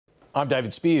I'm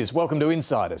David Speers. Welcome to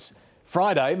Insiders.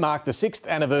 Friday marked the 6th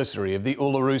anniversary of the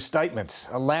Uluru Statement,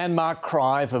 a landmark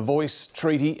cry for voice,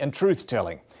 treaty and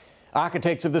truth-telling.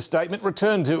 Architects of the statement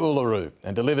returned to Uluru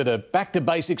and delivered a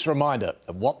back-to-basics reminder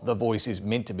of what the voice is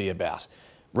meant to be about,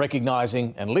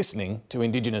 recognising and listening to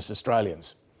Indigenous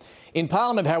Australians. In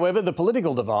Parliament, however, the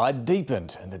political divide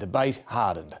deepened and the debate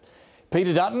hardened.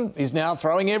 Peter Dutton is now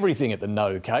throwing everything at the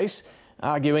no case,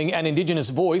 arguing an Indigenous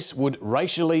voice would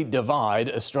racially divide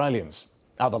Australians.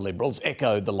 Other Liberals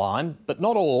echoed the line, but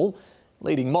not all.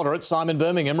 Leading moderate Simon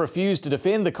Birmingham refused to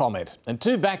defend the comment, and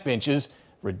two backbenchers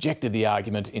rejected the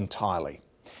argument entirely.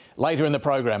 Later in the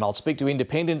program, I'll speak to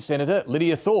Independent Senator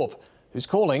Lidia Thorpe, who's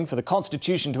calling for the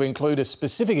Constitution to include a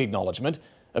specific acknowledgement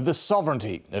of the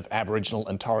sovereignty of Aboriginal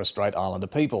and Torres Strait Islander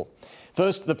people.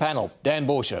 First, the panel: Dan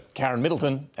Borscher, Karen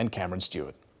Middleton and Cameron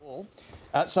Stewart.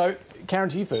 So, Karen,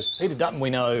 to you first. Peter Dutton, we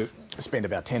know, spent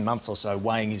about 10 months or so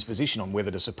weighing his position on whether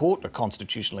to support a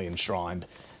constitutionally enshrined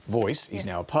voice. He's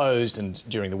now opposed, and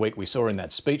during the week we saw in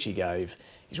that speech he gave,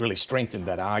 he's really strengthened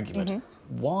that argument.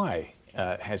 Why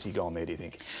has he gone there, do you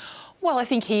think? Well, I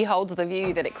think he holds the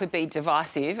view that it could be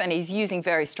divisive, and he's using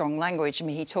very strong language. I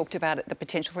mean, he talked about it, the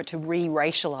potential for it to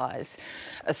re-racialise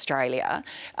Australia.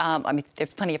 I mean,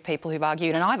 there's plenty of people who've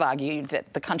argued, and I've argued,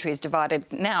 that the country is divided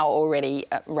now already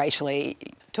racially.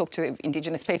 Talk to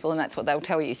Indigenous people and that's what they'll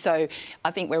tell you. So I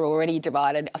think we're already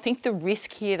divided. I think the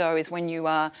risk here, though, is when you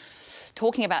are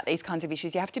talking about these kinds of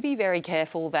issues, you have to be very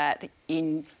careful that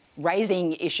in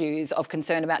raising issues of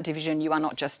concern about division, you are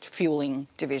not just fuelling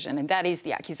division. And that is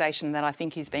the accusation that I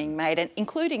think is being made, and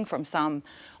including from some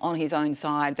on his own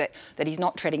side, that he's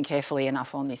not treading carefully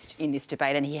enough on this in this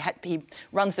debate, and he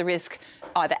runs the risk,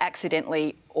 either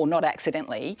accidentally or not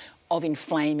accidentally, of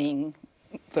inflaming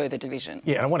further division.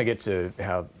 Yeah, and I want to get to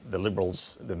how the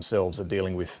Liberals themselves are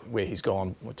dealing with where he's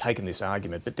gone, taken this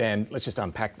argument. But Dan, let's just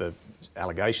unpack the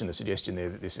allegation, the suggestion there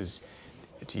that this is,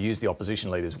 to use the opposition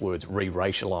leader's words,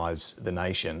 re-racialise the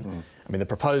nation. I mean, the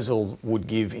proposal would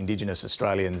give Indigenous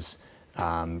Australians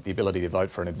the ability to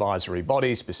vote for an advisory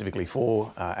body specifically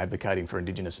for advocating for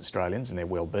Indigenous Australians and their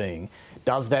well-being.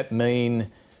 Does that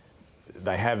mean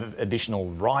they have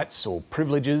additional rights or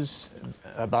privileges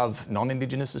above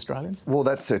non-Indigenous Australians? Well,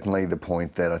 that's certainly the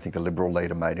point that I think the Liberal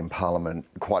leader made in Parliament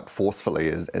quite forcefully,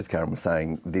 as Karen was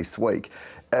saying this week.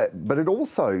 But it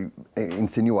also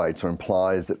insinuates or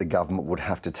implies that the government would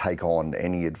have to take on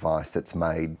any advice that's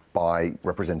made by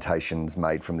representations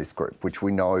made from this group, which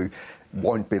we know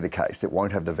won't be the case. It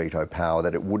won't have the veto power,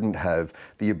 that it wouldn't have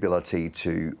the ability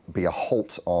to be a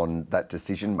halt on that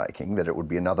decision-making, that it would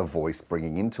be another voice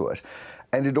bringing into it.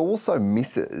 And it also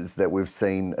misses that we've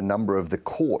seen a number of the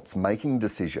courts making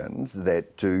decisions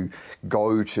that do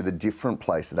go to the different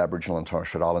place that Aboriginal and Torres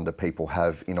Strait Islander people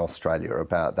have in Australia,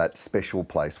 about that special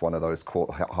place, one of those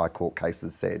High Court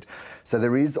cases said. So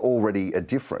there is already a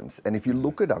difference. And if you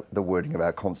look at the wording of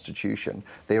our Constitution,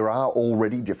 there are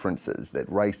already differences,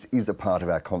 that race is a part of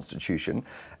our Constitution.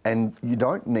 And you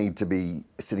don't need to be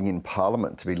sitting in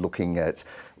Parliament to be looking at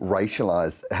how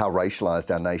racialised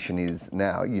our nation is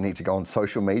now. You need to go on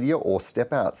social media or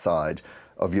step outside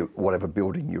of whatever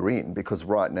building you're in, because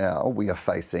right now we are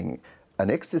facing an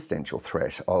existential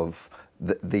threat of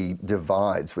the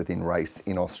divides within race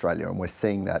in Australia, and we're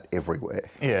seeing that everywhere.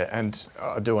 Yeah, and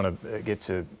I do want to get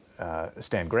to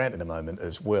Stan Grant in a moment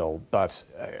as well, but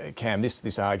Cam,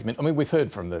 this argument, I mean, we've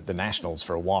heard from the Nationals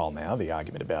for a while now, the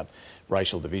argument about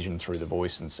racial division through the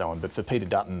voice and so on, but for Peter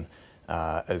Dutton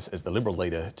as the Liberal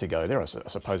leader to go there, I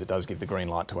suppose it does give the green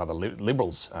light to other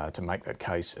Liberals to make that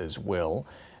case as well.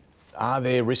 Are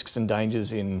there risks and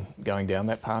dangers in going down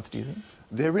that path, do you think?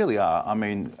 There really are. I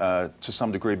mean, to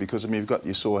some degree, because I mean,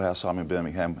 you saw how Simon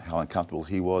Birmingham, how uncomfortable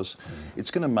he was. It's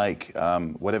going to make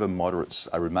whatever moderates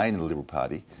remain in the Liberal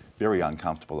Party very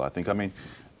uncomfortable, I think. I mean,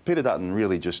 Peter Dutton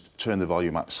really just turned the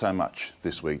volume up so much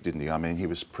this week, didn't he? I mean, he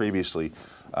was previously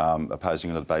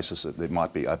opposing on the basis that it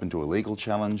might be open to a legal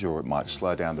challenge, or it might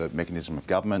slow down the mechanism of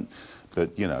government.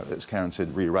 But, you know, as Karen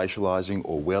said, re-racialising,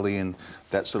 Orwellian,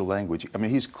 that sort of language. I mean,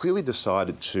 he's clearly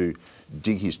decided to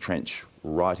dig his trench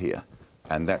right here.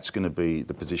 And that's going to be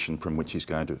the position from which he's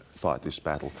going to fight this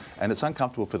battle. And it's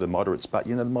uncomfortable for the moderates, but,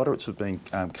 you know, the moderates have been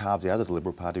carved out of the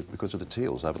Liberal Party because of the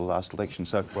Teals over the last election.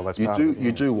 So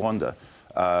you do wonder.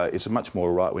 It's a much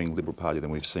more right-wing Liberal Party than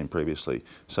we've seen previously.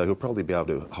 So he'll probably be able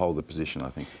to hold the position, I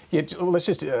think. Yeah, well, let's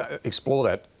just explore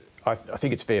that. I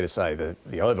think it's fair to say that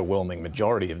the overwhelming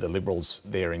majority of the Liberals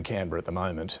there in Canberra at the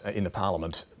moment, in the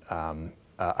Parliament,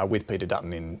 are with Peter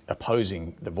Dutton in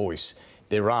opposing the voice.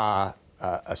 There are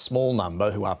a small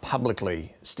number who are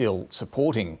publicly still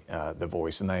supporting the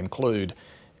voice, and they include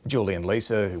Julian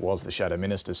Leeser, who was the Shadow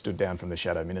Minister, stood down from the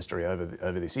Shadow Ministry over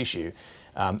this issue.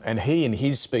 And he, in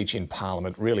his speech in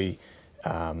Parliament, really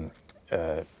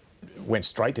went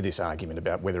straight to this argument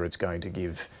about whether it's going to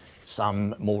give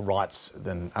some more rights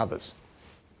than others.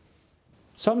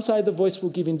 Some say the Voice will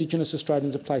give Indigenous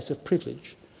Australians a place of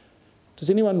privilege. Does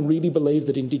anyone really believe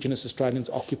that Indigenous Australians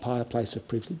occupy a place of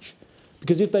privilege?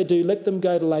 Because if they do, let them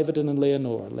go to Laverton and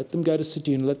Leonora, let them go to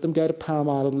Ceduna, let them go to Palm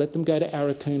Island, let them go to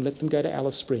Arakoon, let them go to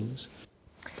Alice Springs.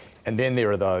 And then there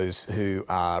are those who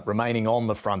are remaining on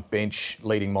the front bench,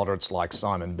 leading moderates like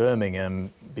Simon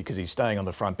Birmingham. Because he's staying on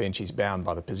the front bench, he's bound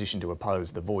by the position to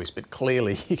oppose the Voice. But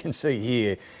clearly, you can see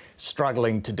here,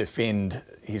 struggling to defend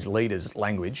his leader's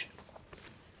language.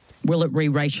 Will it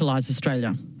re-racialise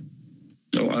Australia?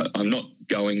 No, I'm not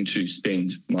going to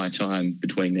spend my time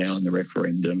between now and the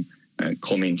referendum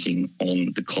commenting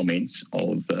on the comments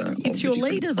of It's your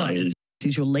leader, though.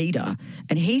 He's your leader,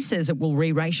 and he says it will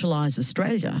re-racialise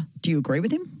Australia. Do you agree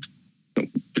with him?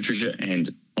 Patricia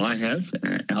and I have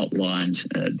outlined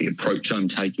the approach I'm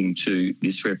taking to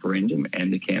this referendum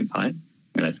and the campaign,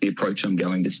 and that's the approach I'm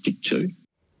going to stick to.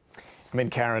 I mean,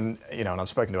 Karen, you know, and I've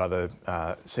spoken to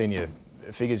other senior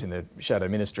figures in the Shadow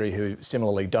Ministry who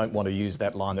similarly don't want to use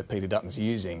that line that Peter Dutton's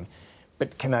using,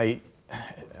 but can they...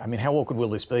 I mean, how awkward will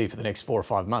this be for the next 4 or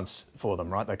 5 months for them,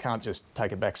 right? They can't just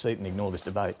take a back seat and ignore this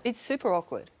debate. It's super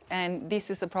awkward. And this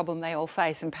is the problem they all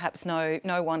face, and perhaps no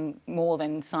one more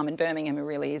than Simon Birmingham, who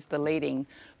really is the leading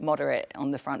moderate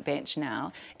on the front bench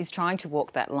now, is trying to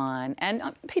walk that line. And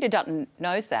Peter Dutton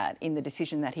knows that in the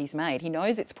decision that he's made. He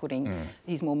knows it's putting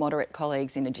his more moderate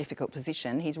colleagues in a difficult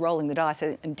position. He's rolling the dice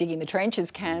and digging the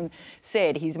trenches, Cam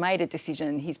said. He's made a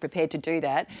decision. He's prepared to do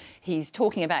that. He's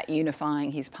talking about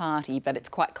unifying his party, but it's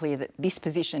quite clear that this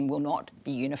position will not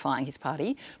be unifying his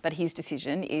party. But his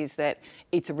decision is that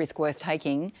it's a risk worth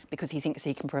taking because he thinks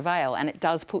he can prevail, and it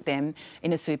does put them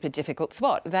in a super difficult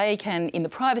spot. They can, in the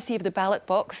privacy of the ballot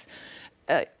box,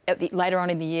 later on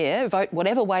in the year, vote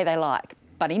whatever way they like.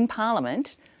 But in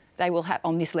Parliament, they will have,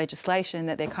 on this legislation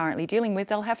that they're currently dealing with,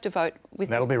 they'll have to vote with...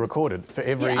 That'll be recorded for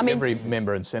every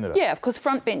member and senator. Yeah, of course,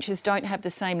 frontbenchers don't have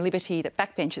the same liberty that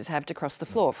backbenchers have to cross the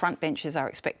floor. Frontbenchers are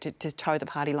expected to toe the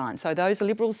party line. So those are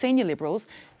Liberals, senior Liberals,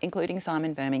 including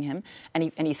Simon Birmingham,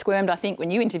 and he squirmed, I think, when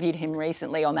you interviewed him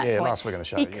recently on that point. Yeah, last week on the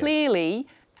show. He clearly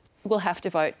will have to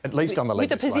vote at least on the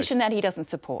with a legislation. position that he doesn't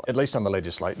support. At least on the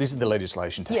legislation. This is the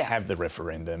legislation to have the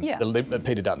referendum. Yeah.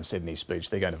 Peter Dutton said in his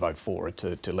speech they're going to vote for it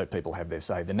to let people have their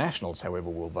say. The Nationals, however,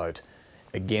 will vote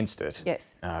against it,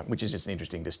 yes. Which is just an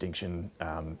interesting distinction.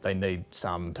 They need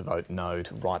some to vote no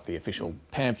to write the official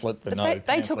pamphlet.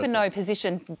 They took a no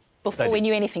position before we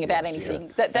knew anything about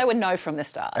anything. Yeah. They were no from the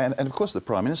start. And of course the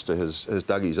Prime Minister has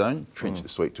dug his own trench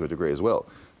this week to a degree as well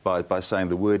by saying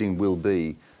the wording will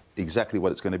be exactly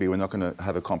what it's going to be. We're not going to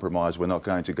have a compromise. We're not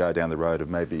going to go down the road of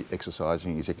maybe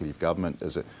exercising executive government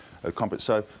as a compromise.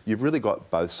 So you've really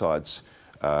got both sides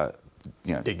dug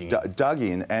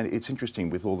in, and it's interesting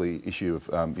with all the issue of,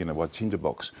 what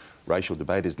tinderbox racial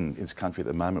debate is in this country at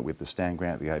the moment with the Stan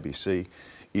Grant, the ABC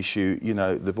issue.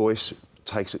 The Voice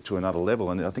takes it to another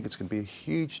level, and I think it's going to be a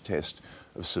huge test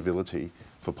of civility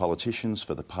for politicians,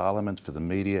 for the Parliament, for the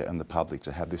media and the public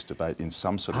to have this debate in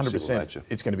some sort of 100%. Civil nature.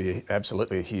 It's going to be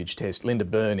absolutely a huge test. Linda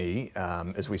Burney,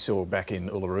 as we saw back in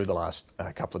Uluru the last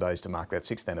couple of days to mark that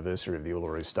 6th anniversary of the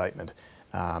Uluru Statement,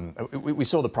 we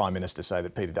saw the Prime Minister say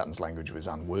that Peter Dutton's language was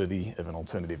unworthy of an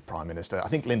alternative Prime Minister. I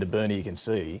think Linda Burney, you can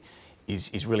see,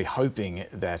 is really hoping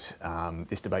that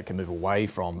this debate can move away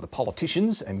from the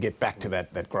politicians and get back to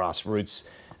that grassroots,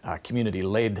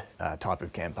 community-led type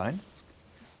of campaign.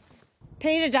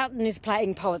 Peter Dutton is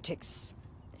playing politics.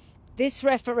 This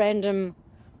referendum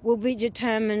will be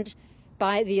determined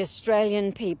by the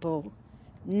Australian people,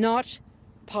 not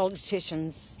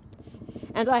politicians.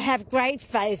 And I have great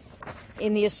faith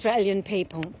in the Australian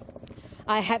people.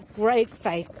 I have great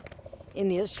faith in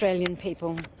the Australian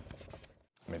people.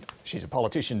 I mean, she's a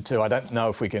politician too. I don't know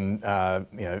if we can,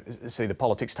 see the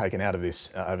politics taken out of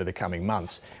this over the coming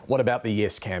months. What about the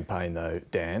Yes campaign, though,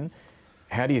 Dan?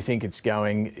 How do you think it's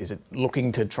going? Is it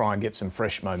looking to try and get some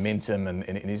fresh momentum, and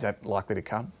is that likely to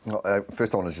come? Well,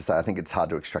 first I wanted to say I think it's hard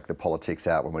to extract the politics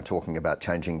out when we're talking about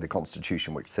changing the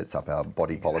constitution, which sets up our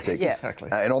body politic. Yeah. Exactly.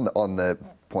 And on the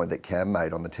point that Cam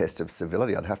made on the test of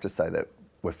civility, I'd have to say that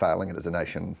we're failing it as a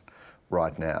nation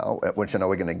right now, which I know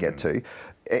we're going to get to.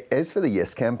 As for the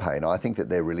Yes campaign, I think that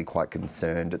they're really quite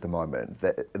concerned at the moment.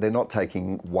 They're not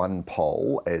taking one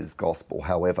poll as gospel.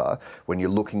 However, when you're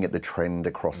looking at the trend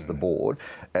across the board,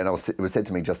 and it was said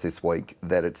to me just this week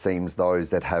that it seems those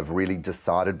that have really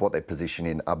decided what their position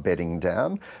in are bedding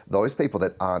down. Those people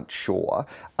that aren't sure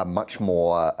are much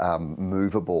more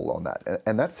movable on that.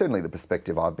 And that's certainly the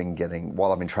perspective I've been getting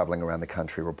while I've been travelling around the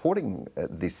country reporting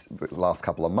this last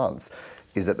couple of months,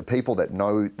 is that the people that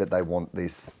know that they want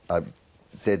this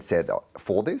dead set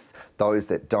for this. Those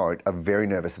that don't are very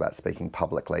nervous about speaking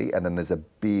publicly, and then there's a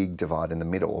big divide in the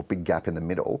middle, or big gap in the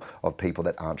middle of people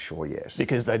that aren't sure yet.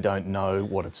 Because they don't know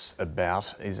what it's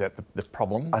about. Is that the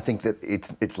problem? I think that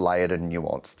it's layered and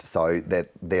nuanced, so that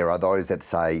there are those that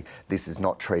say this is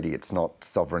not treaty, it's not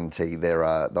sovereignty. There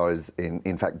are those,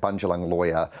 in fact, Bundjalung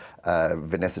lawyer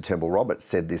Vanessa Turnbull-Roberts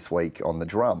said this week on The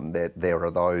Drum that there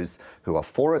are those who are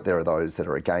for it, there are those that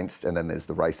are against, and then there's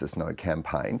the Racist No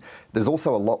campaign. There's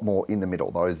also a lot more in the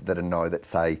middle, those that are no, that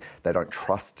say they don't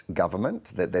trust government,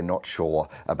 that they're not sure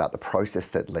about the process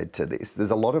that led to this.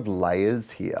 There's a lot of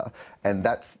layers here, and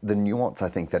that's the nuance, I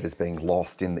think, that is being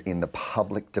lost in the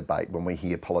public debate when we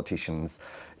hear politicians,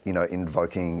 you know,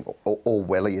 invoking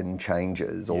Orwellian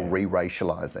changes or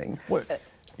re-racialising.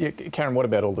 Yeah, Karen, what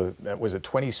about all the, was it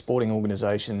 20 sporting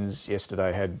organisations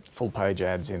yesterday had full-page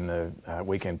ads in the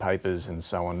weekend papers and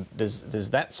so on? Does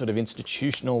that sort of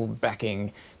institutional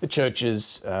backing, the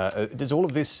churches, does all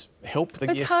of this help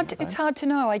the Yes campaign? It's hard to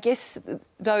know. I guess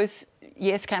those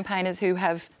Yes campaigners who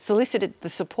have solicited the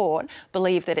support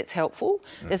believe that it's helpful.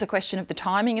 There's a question of the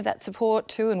timing of that support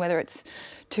too, and whether it's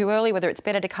too early, whether it's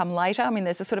better to come later. I mean,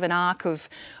 there's a sort of an arc of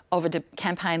a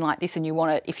campaign like this, and you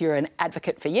want it, if you're an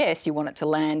advocate for Yes, you want it to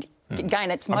land,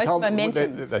 gain its most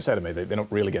momentum. They say to me that they're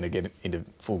not really going to get into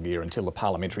full gear until the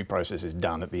parliamentary process is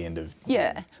done at the end of June.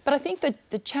 Yeah, but I think that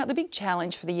the big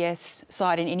challenge for the Yes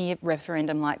side in any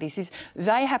referendum like this is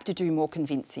they have to do more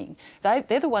convincing.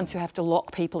 They're the ones who have to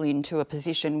lock people into a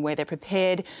position where they're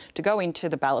prepared to go into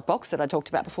the ballot box that I talked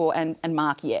about before and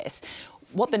mark Yes.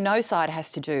 What the No side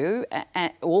has to do,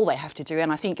 all they have to do,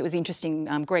 and I think it was interesting,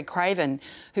 Greg Craven,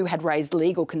 who had raised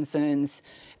legal concerns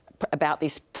about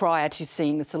this prior to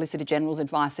seeing the Solicitor General's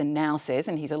advice, and now says,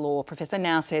 and he's a law professor,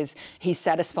 now says he's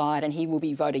satisfied and he will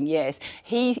be voting yes.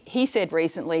 He said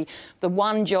recently the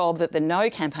one job that the No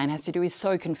campaign has to do is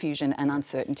sow confusion and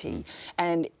uncertainty.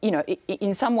 And, you know,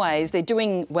 in some ways they're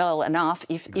doing well enough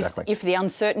if the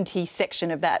uncertainty section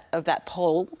of that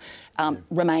poll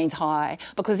remains high.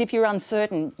 Because if you're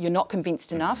uncertain, you're not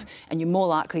convinced enough and you're more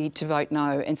likely to vote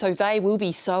no. And so they will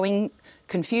be sowing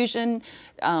confusion,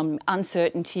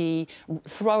 uncertainty,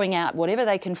 throwing out whatever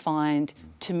they can find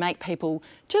to make people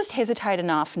just hesitate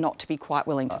enough not to be quite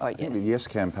willing to vote yes. I think the Yes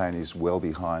campaign is well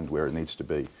behind where it needs to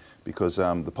be, because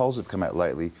the polls have come out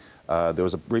lately. There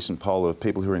was a recent poll of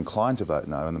people who are inclined to vote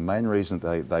no, and the main reason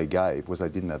they gave was they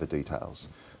didn't know the details.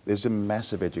 There's a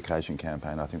massive education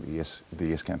campaign I think the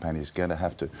Yes campaign is going to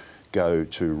have to go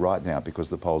to right now, because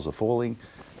the polls are falling,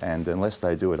 and unless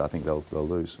they do it, I think they'll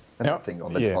lose. Another thing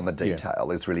on the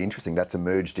detail is really interesting. That's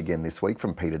emerged again this week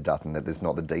from Peter Dutton, that there's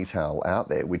not the detail out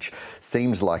there, which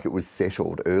seems like it was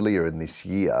settled earlier in this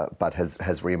year, but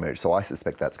has re-emerged. So I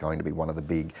suspect that's going to be one of the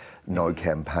big No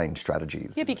campaign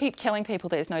strategies. Yeah, if you keep telling people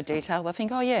there's no detail, they'll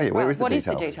think, oh yeah, right, where is the what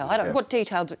detail? Is the detail? I don't. What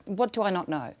detail? What do I not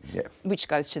know? Yeah. Which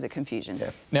goes to the confusion.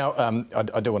 Yeah. Now,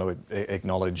 I do want to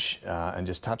acknowledge and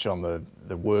just touch on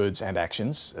the words and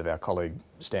actions of our colleague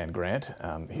Stan Grant.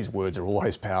 His words are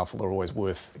always powerful, they're always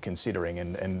worth considering,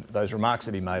 and those remarks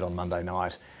that he made on Monday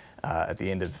night at the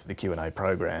end of the Q&A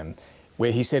program,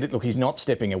 where he said, look, he's not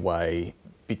stepping away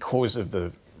because of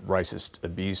the racist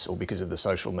abuse or because of the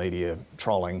social media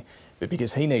trolling, but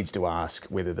because he needs to ask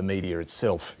whether the media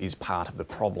itself is part of the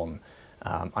problem.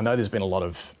 I know there's been a lot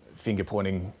of finger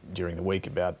pointing during the week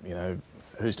about, you know,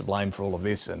 who's to blame for all of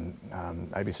this, and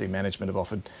ABC management have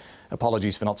offered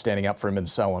apologies for not standing up for him and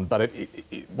so on. But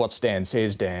what Stan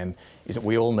says, Dan, is that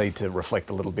we all need to reflect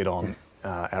a little bit on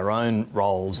our own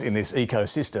roles in this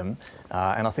ecosystem,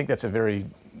 and I think that's a very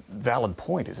valid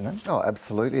point, isn't it? Oh,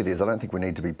 absolutely it is. I don't think we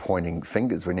need to be pointing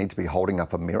fingers. We need to be holding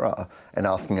up a mirror and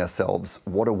asking ourselves,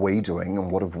 what are we doing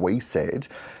and what have we said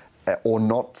or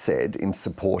not said in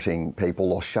supporting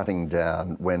people or shutting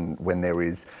down when there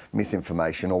is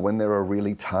misinformation or when there are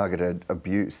really targeted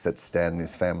abuse that Stan and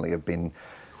his family have been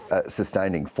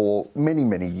sustaining for many,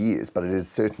 many years, but it is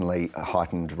certainly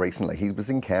heightened recently. He was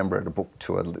in Canberra at a book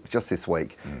tour just this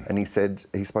week, and he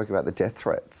spoke about the death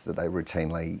threats that they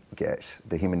routinely get,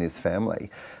 him and his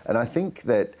family. And I think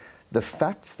that the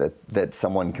fact that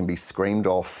someone can be screamed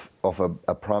off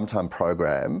a primetime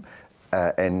program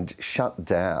and shut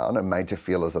down and made to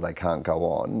feel as though they can't go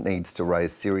on needs to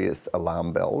raise serious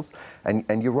alarm bells.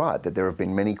 And you're right that there have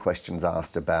been many questions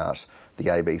asked about the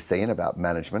ABC and about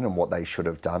management and what they should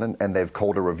have done. And they've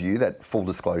called a review. That, full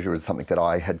disclosure, is something that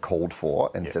I had called for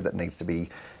and said that needs to be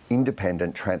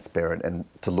independent, transparent, and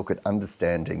to look at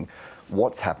understanding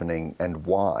what's happening and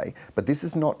why. But this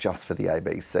is not just for the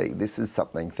ABC. This is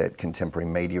something that contemporary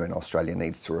media in Australia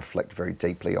needs to reflect very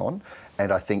deeply on.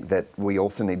 And I think that we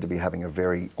also need to be having a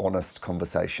very honest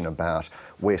conversation about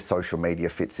where social media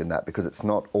fits in that, because it's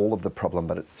not all of the problem,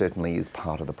 but it certainly is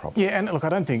part of the problem. Yeah, and look, I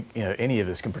don't think any of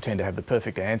us can pretend to have the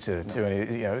perfect answer to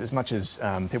any. As much as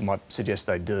people might suggest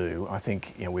they do, I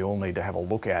think we all need to have a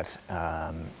look at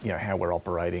how we're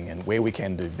operating and where we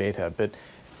can do better. But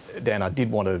Dan, I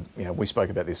did want to, we spoke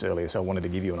about this earlier, so I wanted to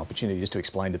give you an opportunity just to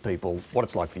explain to people what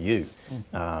it's like for you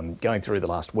going through the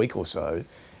last week or so.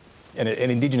 An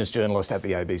Indigenous journalist at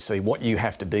the ABC, what you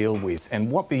have to deal with and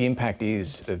what the impact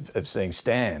is of seeing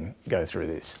Stan go through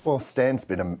this. Well, Stan's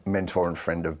been a mentor and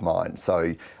friend of mine,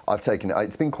 so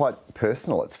it's been quite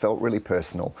personal. It's felt really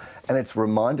personal, and it's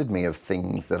reminded me of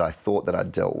things that I thought that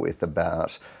I'd dealt with,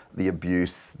 about the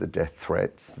abuse, the death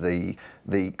threats, the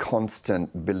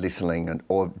constant belittling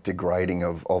or degrading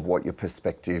of what your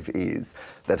perspective is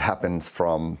that happens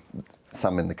from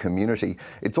some in the community.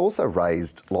 It's also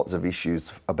raised lots of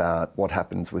issues about what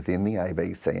happens within the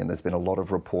ABC, and there's been a lot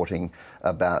of reporting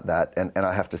about that. And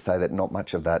I have to say that not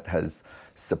much of that has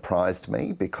surprised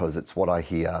me, because it's what I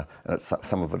hear, and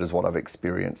some of it is what I've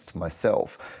experienced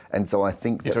myself. And so I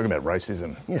think you're talking about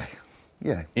racism.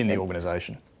 Yeah. In the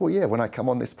organisation. Well, yeah, when I come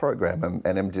on this program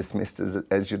and am dismissed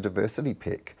as your diversity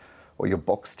pick or your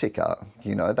box ticker,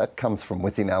 that comes from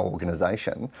within our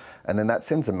organisation. And then that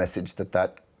sends a message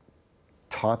that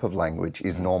type of language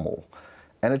is normal.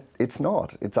 And it's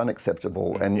not. It's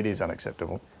unacceptable. And it is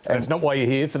unacceptable. And it's not why you're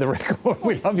here, for the record.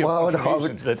 We love your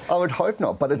contributions. I would hope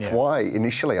not. But it's why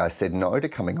initially I said no to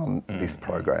coming on this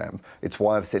program. It's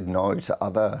why I've said no to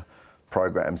other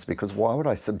programs, because why would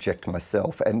I subject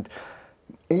myself? And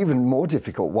even more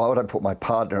difficult, why would I put my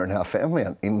partner and our family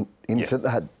into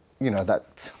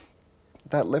that,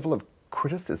 that level of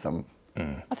criticism?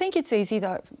 I think it's easy,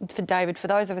 though, for David, for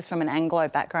those of us from an Anglo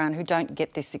background who don't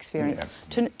get this experience,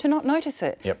 to not notice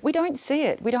it. Yep. We don't see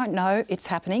it. We don't know it's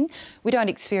happening. We don't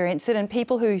experience it. And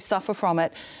people who suffer from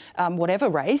it, whatever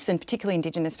race, and particularly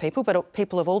Indigenous people, but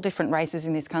people of all different races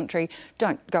in this country,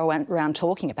 don't go around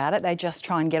talking about it. They just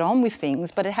try and get on with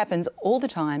things. But it happens all the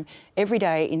time, every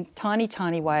day, in tiny,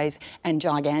 tiny ways and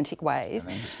gigantic ways.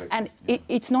 And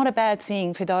it's not a bad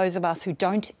thing for those of us who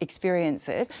don't experience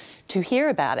it to hear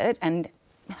about it and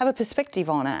have a perspective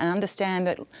on it and understand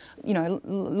that,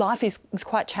 life is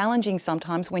quite challenging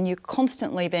sometimes when you're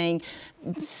constantly being,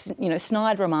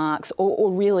 snide remarks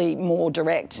or really more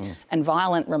direct and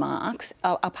violent remarks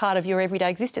are part of your everyday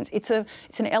existence. It's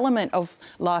an element of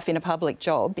life in a public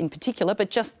job in particular, but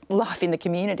just life in the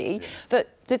community that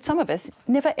some of us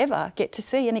never ever get to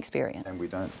see and experience. And we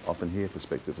don't often hear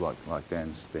perspectives like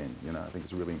Dan's then. I think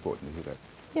it's really important to hear that.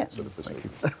 Sort of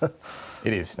perspective.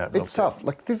 It is. No, it's tough.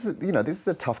 Like, this is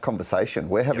a tough conversation.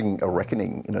 We're having a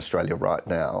reckoning in Australia right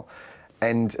now,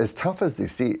 and as tough as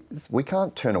this is, we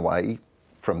can't turn away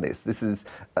from this. This is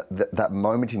that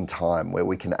moment in time where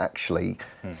we can actually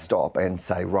stop and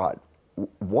say, right,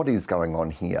 what is going on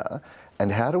here,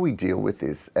 and how do we deal with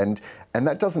this? And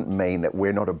that doesn't mean that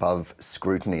we're not above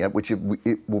scrutiny, which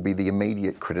it will be the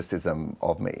immediate criticism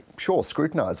of me. Sure,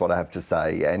 scrutinise what I have to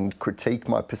say and critique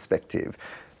my perspective,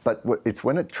 but it's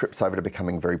when it trips over to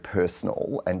becoming very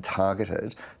personal and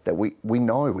targeted that we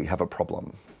know we have a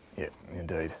problem. Yeah,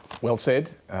 indeed. Well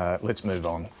said. Let's move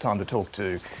on. Time to talk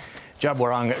to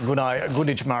Djabwurrung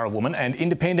Gunditjmara woman and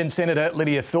Independent Senator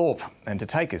Lidia Thorpe. And to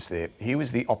take us there, here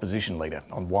was the opposition leader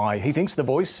on why he thinks the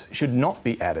voice should not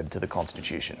be added to the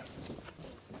Constitution.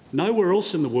 Nowhere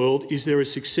else in the world is there a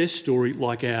success story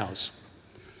like ours.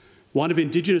 One of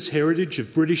Indigenous heritage,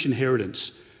 of British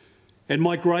inheritance, and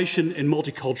migration and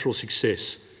multicultural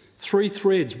success. Three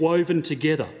threads woven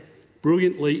together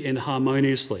brilliantly and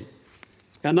harmoniously.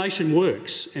 Our nation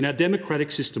works and our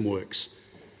democratic system works.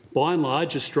 By and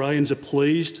large, Australians are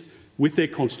pleased with their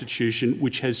Constitution,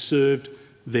 which has served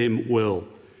them well.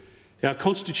 Our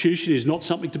Constitution is not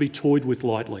something to be toyed with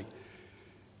lightly.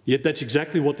 Yet that's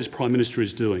exactly what this Prime Minister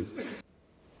is doing.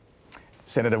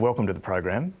 Senator, welcome to the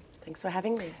program. Thanks for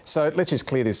having me. So let's just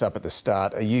clear this up at the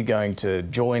start. Are you going to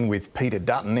join with Peter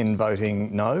Dutton in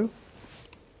voting no?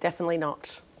 Definitely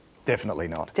not. Definitely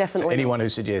not. Definitely so anyone not. who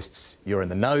suggests you're in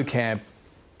the no camp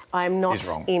I'm not is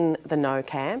wrong? in the no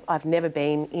camp. I've never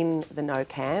been in the no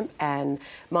camp, and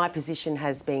my position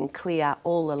has been clear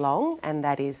all along, and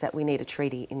that is that we need a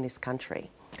treaty in this country.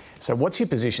 So what's your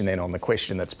position then on the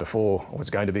question that's before, or was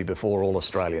going to be before all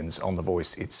Australians on the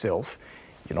Voice itself?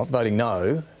 You're not voting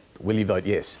no, but will you vote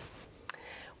yes?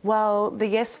 Well, the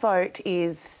yes vote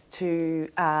is to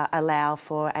allow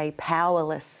for a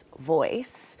powerless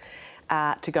voice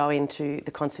to go into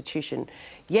the Constitution.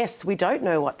 Yes, we don't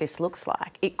know what this looks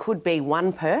like. It could be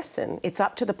one person. It's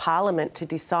up to the Parliament to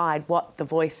decide what the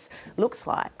voice looks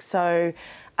like. So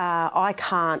I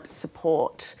can't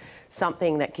support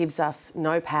something that gives us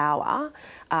no power,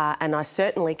 and I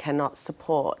certainly cannot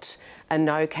support a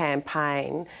no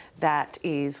campaign that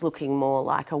is looking more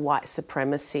like a white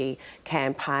supremacy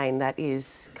campaign that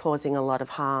is causing a lot of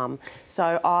harm.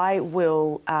 So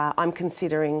I'm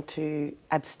considering to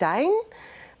abstain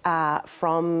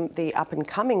from the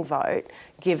up-and-coming vote,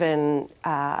 given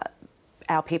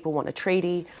our people want a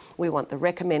treaty. We want the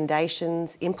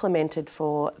recommendations implemented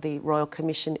for the Royal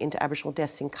Commission into Aboriginal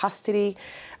deaths in custody.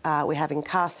 We have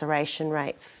incarceration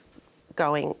rates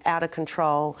going out of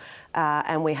control,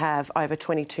 and we have over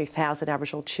 22,000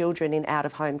 Aboriginal children in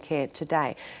out-of-home care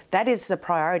today. That is the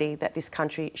priority that this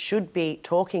country should be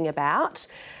talking about,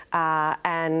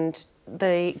 and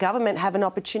the government have an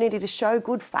opportunity to show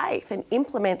good faith and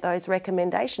implement those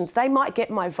recommendations. They might get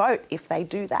my vote if they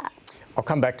do that. I'll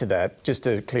come back to that. Just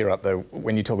to clear up, though,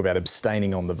 when you talk about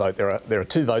abstaining on the vote, there are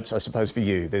two votes, I suppose, for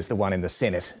you. There's the one in the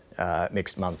Senate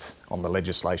next month on the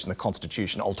legislation, the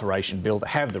Constitution Alteration Bill, to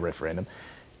have the referendum.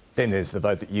 Then there's the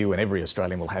vote that you and every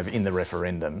Australian will have in the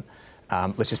referendum.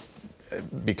 Let's just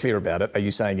be clear about it. Are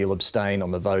you saying you'll abstain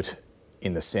on the vote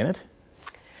in the Senate?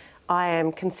 I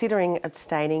am considering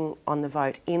abstaining on the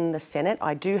vote in the Senate.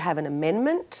 I do have an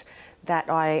amendment that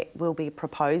I will be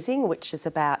proposing, which is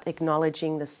about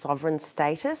acknowledging the sovereign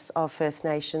status of First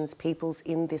Nations peoples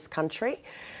in this country.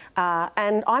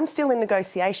 And I'm still in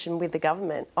negotiation with the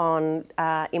government on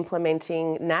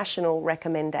implementing national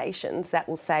recommendations that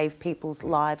will save people's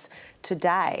lives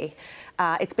today.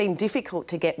 It's been difficult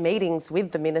to get meetings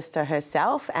with the Minister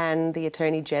herself and the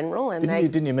Attorney-General. And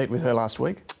Didn't you meet with her last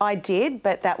week? I did,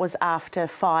 but that was after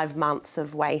 5 months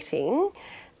of waiting.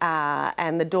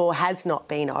 And the door has not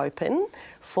been open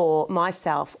for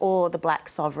myself or the Black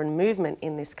Sovereign movement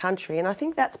in this country. And I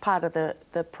think that's part of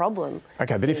the problem.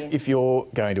 OK, but if you're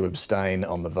going to abstain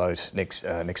on the vote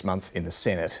next month in the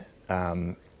Senate,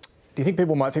 do you think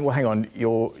people might think, well, hang on,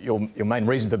 your main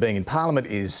reason for being in Parliament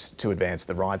is to advance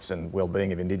the rights and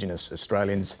well-being of Indigenous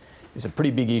Australians? It's a pretty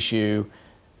big issue.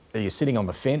 Are you sitting on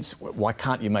the fence? Why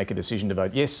can't you make a decision to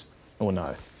vote yes or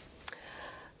no?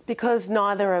 Because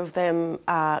neither of them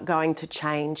are going to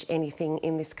change anything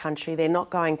in this country. They're not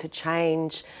going to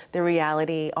change the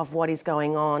reality of what is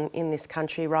going on in this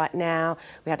country right now.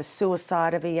 We had a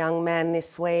suicide of a young man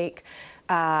this week.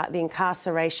 The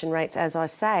incarceration rates, as I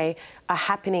say, are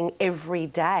happening every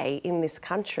day in this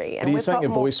country. But are you saying a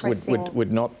voice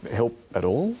would not help at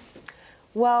all?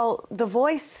 Well, the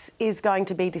voice is going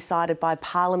to be decided by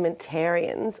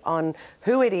parliamentarians on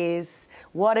who it is,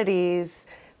 what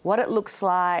it looks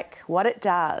like, what it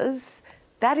does.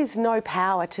 That is no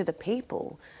power to the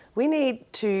people. We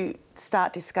need to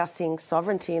start discussing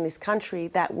sovereignty in this country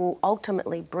that will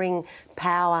ultimately bring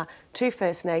power to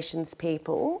First Nations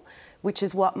people, which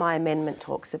is what my amendment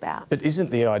talks about. But isn't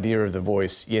the idea of the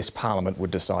voice, yes, Parliament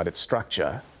would decide its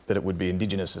structure, but it would be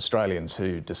Indigenous Australians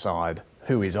who decide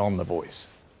who is on the voice?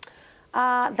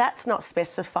 That's not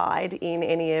specified in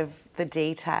any of the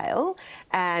detail.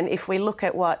 And if we look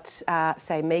at what,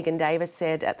 say, Megan Davis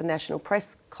said at the National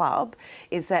Press Club,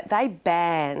 is that they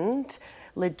banned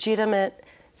legitimate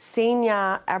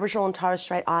senior Aboriginal and Torres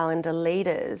Strait Islander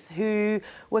leaders who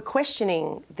were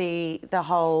questioning the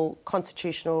whole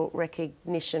constitutional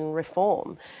recognition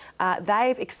reform.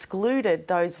 They've excluded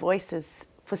those voices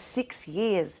for 6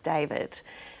 years, David.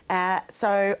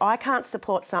 So I can't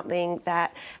support something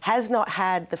that has not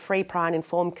had the free, prior and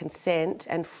informed consent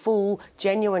and full,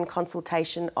 genuine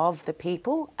consultation of the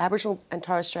people, Aboriginal and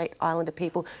Torres Strait Islander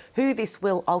people, who this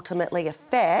will ultimately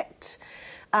affect.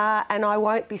 And I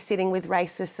won't be sitting with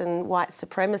racists and white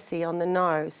supremacy on the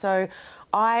no. So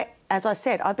as I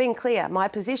said, I've been clear. My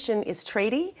position is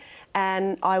treaty,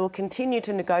 and I will continue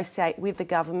to negotiate with the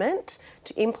government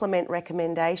to implement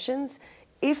recommendations.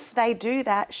 If they do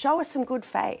that, show us some good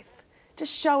faith.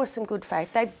 Just show us some good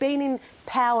faith. They've been in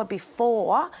power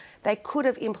before. They could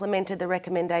have implemented the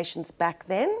recommendations back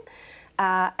then.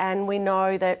 And we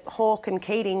know that Hawke and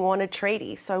Keating want a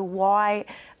treaty. So why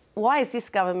is this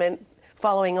government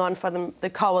following on from the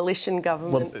coalition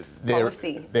government's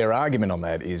policy? Their argument on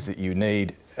that is that you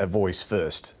need a voice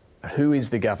first who is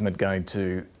the government going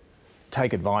to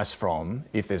take advice from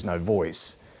if there's no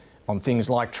voice on things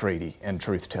like treaty and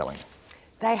truth-telling?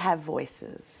 They have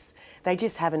voices. They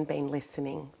just haven't been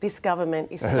listening. This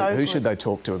government is Who should they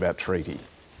talk to about treaty?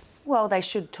 Well, they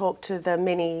should talk to the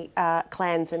many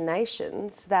clans and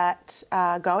nations that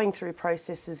are going through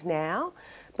processes now,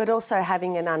 but also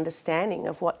having an understanding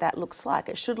of what that looks like.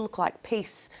 It should look like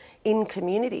peace in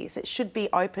communities. It should be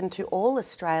open to all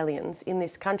Australians in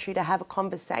this country to have a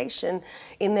conversation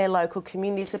in their local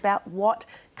communities about what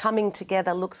coming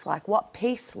together looks like, what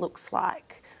peace looks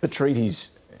like. But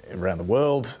treaties around the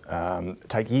world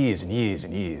take years and years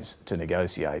and years to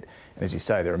negotiate. And as you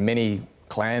say, there are many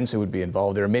clans who would be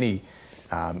involved. There are many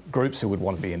groups who would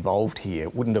want to be involved here.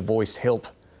 Wouldn't a voice help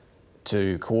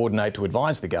to coordinate, to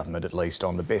advise the government at least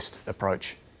on the best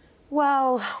approach?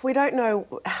 Well, we don't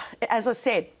know. As I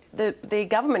said, the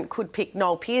government could pick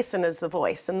Noel Pearson as the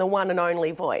voice and the one and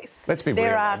only voice. Let's be real.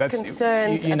 There are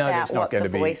concerns you know about there's not what going the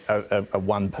to be voice... a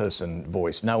one-person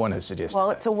voice. No one has suggested Well,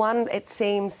 that. it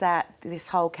seems that this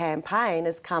whole campaign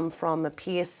has come from a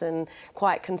Pearson,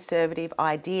 quite conservative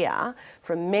idea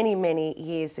from many, many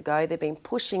years ago. They've been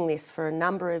pushing this for a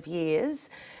number of years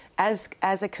as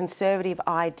a conservative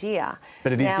idea.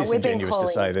 But it is disingenuous to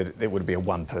say that it would be a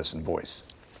one-person voice.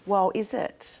 Well, is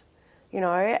it? You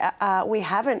know,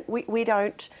 we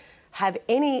don't have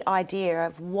any idea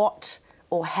of what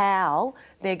or how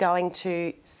they're going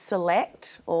to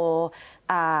select or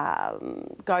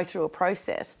go through a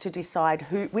process to decide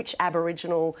which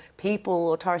Aboriginal people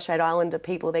or Torres Strait Islander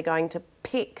people they're going to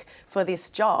pick for this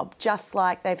job, just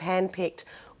like they've handpicked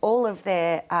all of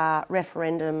their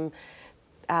referendum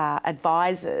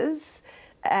advisors,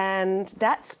 and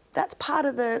that's part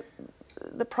of the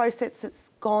process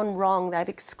that's gone wrong. They've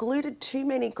excluded too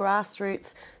many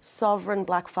grassroots sovereign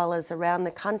blackfellas around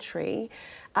the country,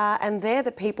 and they're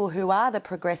the people who are the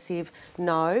progressive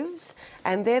no's,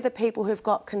 and they're the people who've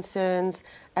got concerns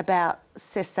about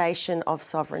cessation of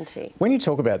sovereignty. When you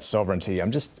talk about sovereignty,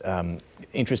 I'm just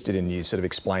interested in you sort of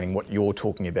explaining what you're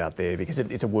talking about there, because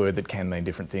it's a word that can mean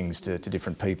different things to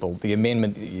different people. The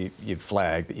amendment you've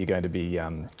flagged that you're going to be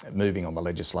moving on the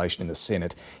legislation in the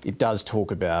Senate, it does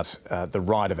talk about the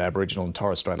right of Aboriginal and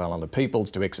Torres Strait Islander peoples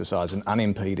to exercise an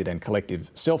unimpeded and collective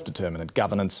self-determinant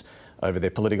governance over their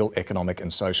political, economic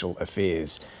and social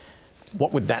affairs.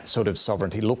 What would that sort of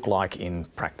sovereignty look like in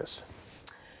practice?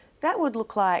 That would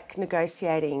look like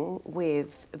negotiating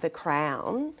with the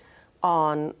Crown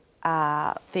on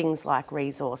things like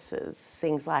resources,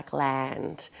 things like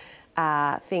land,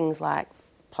 things like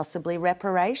possibly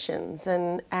reparations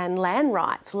and land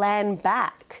rights, land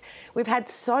back. We've had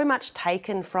so much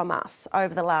taken from us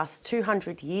over the last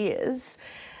 200 years.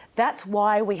 That's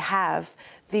why we have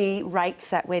the rates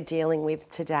that we're dealing with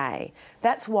today.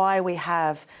 That's why we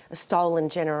have a stolen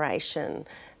generation,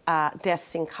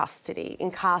 deaths in custody,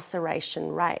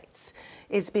 incarceration rates,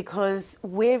 is because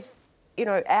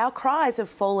our cries have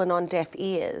fallen on deaf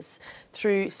ears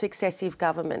through successive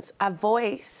governments. A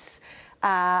voice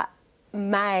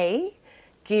may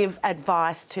give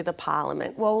advice to the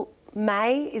Parliament. Well,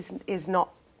 may is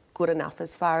not good enough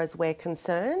as far as we're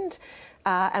concerned.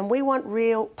 And we want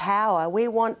real power. We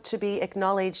want to be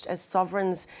acknowledged as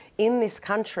sovereigns in this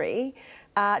country,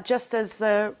 just as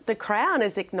the Crown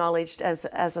is acknowledged as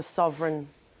a sovereign.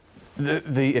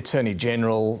 The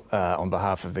Attorney-General, on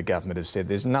behalf of the government, has said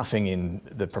there's nothing in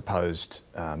the proposed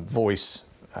voice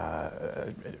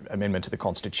amendment to the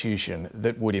Constitution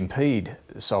that would impede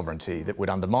sovereignty, that would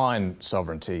undermine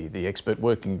sovereignty. The expert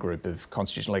working group of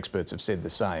constitutional experts have said the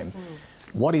same.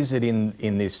 What is it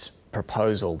in this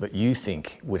proposal that you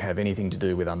think would have anything to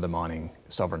do with undermining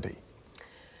sovereignty?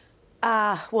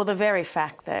 Well, the very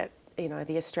fact that,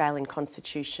 the Australian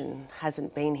Constitution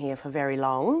hasn't been here for very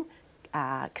long,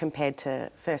 compared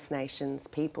to First Nations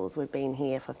peoples. We've been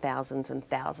here for thousands and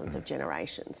thousands of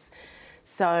generations.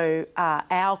 So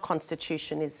our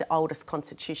Constitution is the oldest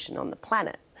Constitution on the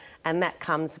planet, and that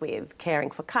comes with caring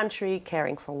for country,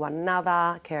 caring for one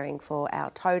another, caring for our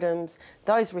totems.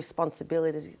 Those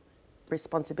responsibilities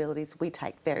we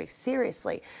take very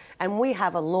seriously, and we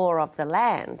have a law of the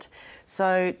land.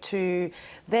 So to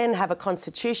then have a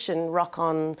constitution rock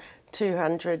on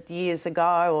 200 years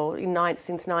ago or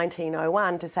since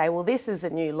 1901 to say, well, this is a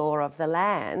new law of the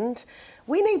land,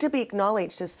 we need to be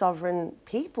acknowledged as sovereign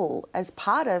people as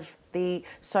part of the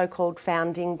so-called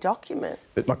founding document.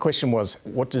 But my question was,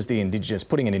 what does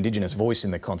putting an Indigenous voice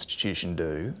in the Constitution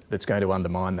do that's going to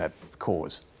undermine that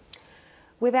cause?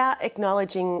 Without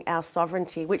acknowledging our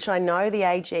sovereignty, which I know the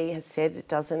AG has said it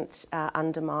doesn't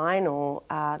undermine, or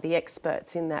the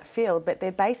experts in that field, but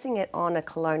they're basing it on a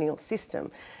colonial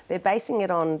system. They're basing it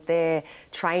on their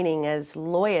training as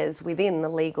lawyers within the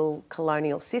legal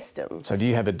colonial system. So do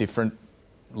you have a different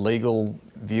legal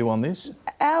view on this?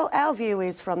 Our view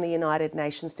is from the United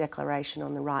Nations Declaration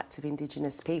on the Rights of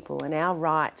Indigenous People, and our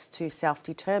rights to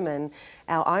self-determine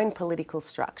our own political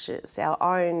structures, our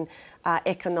own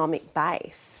economic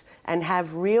base, and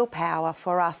have real power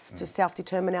for us to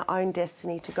self-determine our own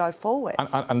destiny to go forward.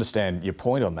 I understand your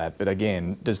point on that, but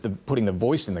again, does putting the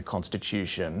voice in the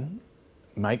Constitution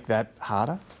make that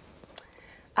harder?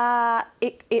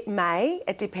 It may.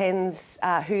 It depends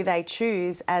who they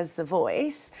choose as the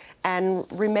voice, and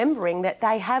remembering that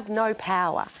they have no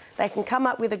power. They can come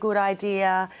up with a good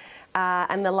idea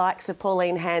and the likes of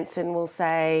Pauline Hanson will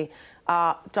say,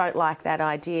 don't like that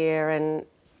idea, and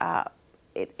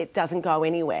it doesn't go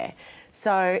anywhere.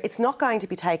 So it's not going to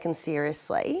be taken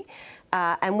seriously.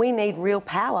 And we need real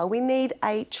power. We need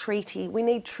a treaty. We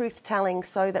need truth-telling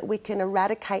so that we can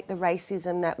eradicate the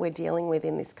racism that we're dealing with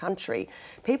in this country.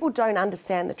 People don't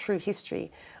understand the true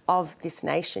history of this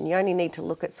nation. You only need to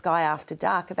look at Sky After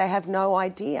Dark. They have no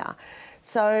idea.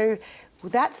 So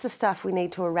that's the stuff we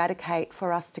need to eradicate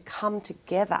for us to come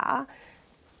together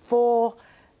for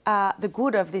the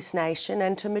good of this nation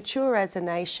and to mature as a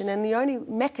nation. And the only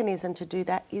mechanism to do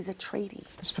that is a treaty.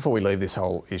 Just before we leave this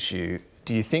whole issue,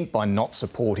 do you think by not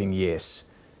supporting Yes,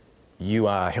 you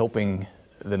are helping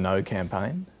the No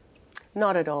campaign?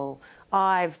 Not at all.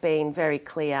 I've been very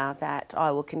clear that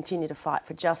I will continue to fight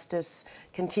for justice,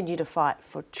 continue to fight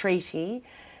for treaty,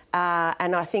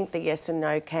 and I think the Yes and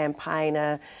No campaign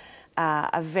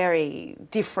are very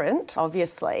different,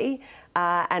 obviously,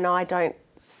 and I don't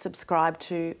subscribe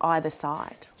to either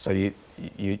side. So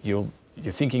you're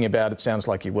thinking about, it sounds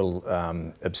like you will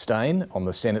abstain on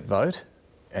the Senate vote,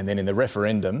 and then in the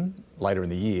referendum later in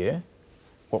the year,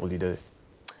 what will you do?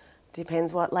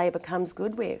 Depends what Labor comes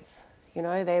good with. You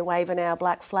know, they're waving our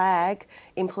black flag,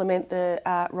 implement the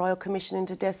Royal Commission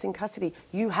into deaths in custody.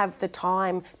 You have the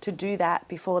time to do that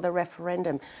before the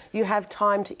referendum. You have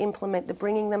time to implement the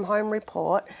Bringing Them Home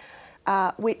report,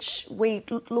 which we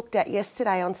looked at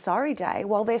yesterday on Sorry Day,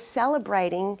 while they're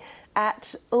celebrating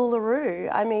at Uluru.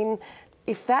 I mean,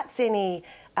 if that's any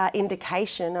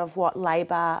indication of what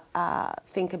Labor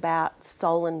think about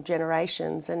stolen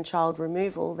generations and child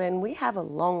removal, then we have a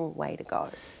long way to go.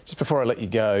 Just before I let you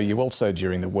go, you also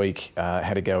during the week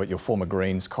had a go at your former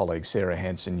Greens colleague Sarah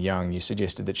Hanson-Young. You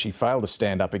suggested that she failed to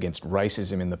stand up against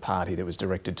racism in the party that was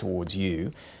directed towards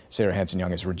you. Sarah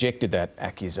Hanson-Young has rejected that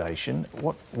accusation.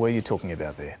 What were you talking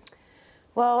about there?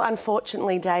 Well,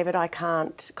 unfortunately, David, I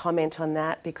can't comment on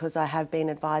that because I have been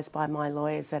advised by my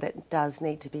lawyers that it does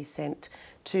need to be sent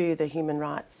to the Human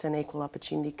Rights and Equal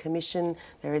Opportunity Commission.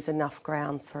 There is enough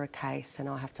grounds for a case and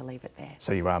I'll have to leave it there.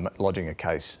 So you are lodging a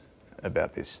case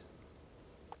about this?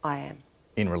 I am.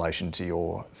 In relation to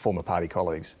your former party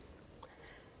colleagues?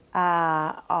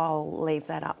 I'll leave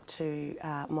that up to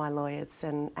my lawyers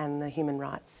and the Human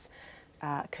Rights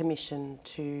Commission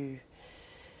to...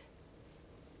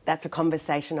 That's a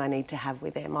conversation I need to have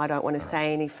with them. I don't want to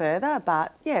say any further,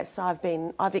 but yes, I've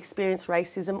experienced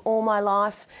racism all my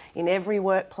life in every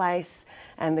workplace,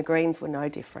 and the Greens were no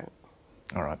different.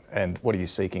 All right. And what are you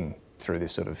seeking through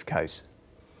this sort of case?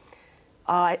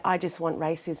 I just want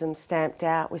racism stamped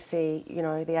out. We see, you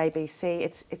know, the ABC.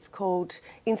 It's called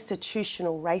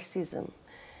institutional racism.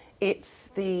 It's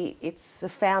the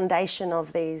foundation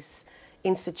of these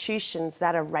institutions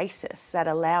that are racist, that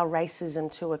allow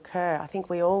racism to occur. I think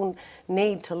we all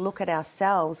need to look at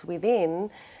ourselves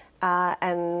within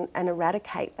and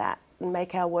eradicate that and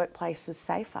make our workplaces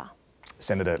safer.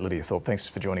 Senator Lidia Thorpe, thanks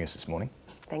for joining us this morning.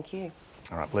 Thank you.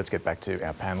 All right, let's get back to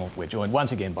our panel. We're joined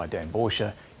once again by Dan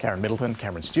Borscher, Karen Middleton,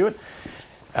 Cameron Stewart.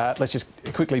 Let's just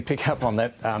quickly pick up on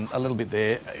that a little bit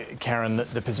there. Karen,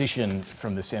 the position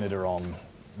from the Senator on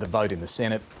the vote in the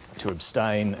Senate to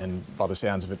abstain, and by the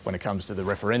sounds of it, when it comes to the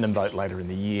referendum vote later in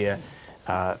the year,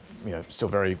 you know, still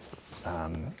very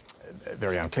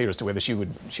unclear as to whether she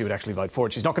would actually vote for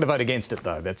it. She's not going to vote against it,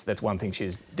 though. That's one thing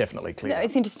she's definitely clear. No,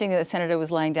 it's interesting that the Senator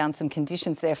was laying down some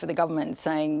conditions there for the government,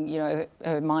 saying, you know,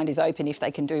 her mind is open if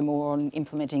they can do more on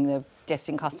implementing the Deaths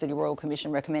in Custody Royal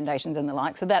Commission recommendations and the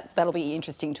like. So that'll be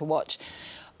interesting to watch.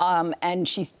 And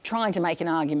she's trying to make an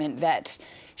argument that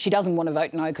she doesn't want to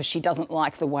vote no because she doesn't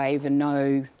like the way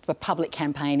the public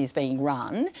campaign is being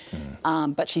run,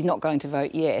 but she's not going to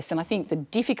vote yes. And I think the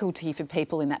difficulty for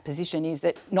people in that position is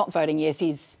that not voting yes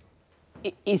is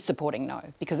is supporting no,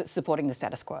 because it's supporting the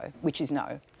status quo, which is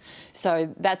no.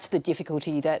 So that's the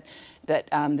difficulty that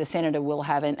the senator will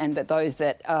have, and that those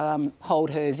that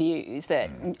hold her views, that,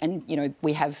 and you know,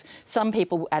 we have some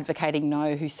people advocating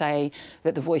no who say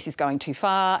that the voice is going too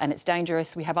far and it's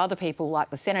dangerous. We have other people like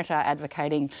the senator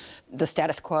advocating the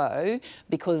status quo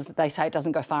because they say it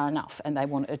doesn't go far enough and they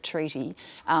want a treaty.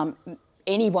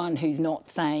 Anyone who's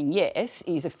not saying yes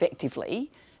is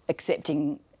effectively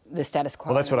accepting the status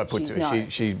quo. Well, that's what I put to her. No.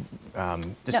 She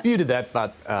disputed that,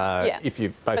 but if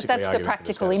you basically but that's the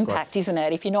practical impact, isn't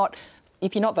it? If you're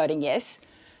not voting yes,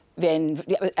 then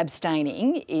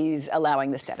abstaining is allowing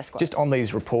the status quo. Just on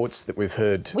these reports that we've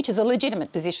heard, which is a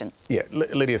legitimate position. Yeah,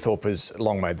 Lidia Thorpe has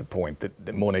long made the point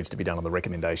that more needs to be done on the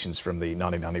recommendations from the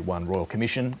 1991 Royal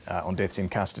Commission on deaths in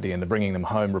custody and the Bringing Them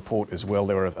Home report as well.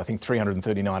 There were, I think,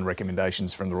 339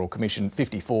 recommendations from the Royal Commission,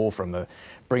 54 from the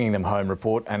Bringing Them Home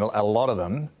report, and a lot of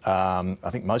them, I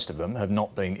think most of them, have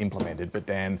not been implemented. But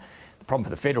Dan, the problem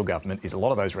for the federal government is a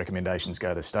lot of those recommendations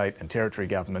go to state and territory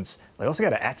governments. They also go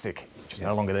to ATSIC, which is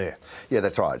no longer there. Yeah,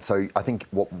 that's right. So I think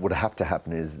what would have to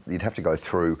happen is you'd have to go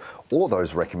through all of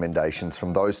those recommendations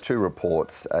from those two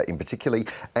reports in particular,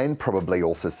 and probably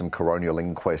also some coronial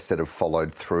inquests that have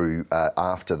followed through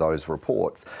after those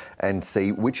reports, and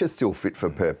see which are still fit for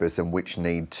purpose and which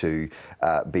need to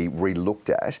be re-looked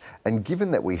at. And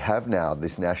given that we have now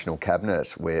this national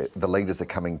cabinet where the leaders are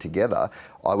coming together,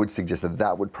 I would suggest that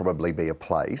that would probably be a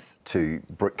place to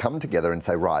come together and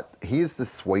say, right, here's the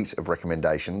suite of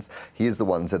recommendations, here's the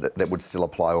ones that would still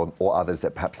apply, or others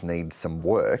that perhaps need some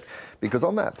work. Because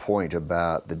on that point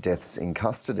about the deaths in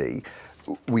custody,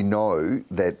 we know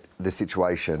that the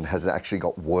situation has actually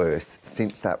got worse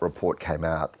since that report came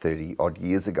out 30 odd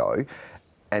years ago.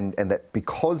 And that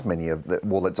because many of the,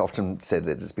 well, it's often said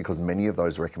that it's because many of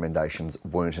those recommendations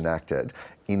weren't enacted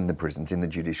in the prisons, in the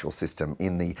judicial system,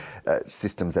 in the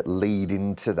systems that lead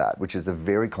into that, which is the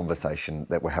very conversation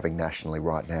that we're having nationally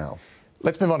right now.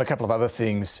 Let's move on to a couple of other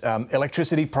things.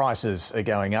 Electricity prices are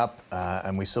going up,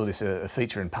 and we saw this a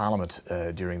feature in Parliament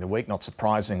during the week. Not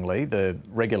surprisingly, the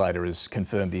regulator has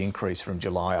confirmed the increase from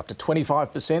July up to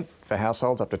 25% for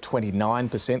households, up to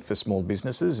 29% for small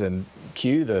businesses, and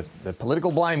cue the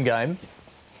political blame game.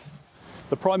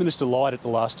 The Prime Minister lied at the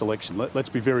last election. Let's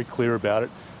be very clear about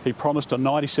it. He promised on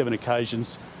 97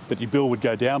 occasions that your bill would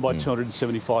go down by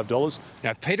 $275.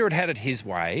 Now, if Peter had had it his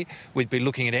way, we'd be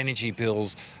looking at energy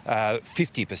bills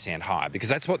 50% higher, because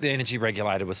that's what the energy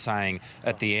regulator was saying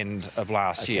at the end of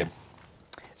last year.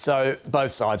 So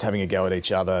both sides having a go at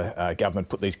each other. Government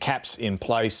put these caps in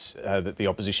place that the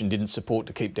opposition didn't support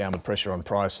to keep downward pressure on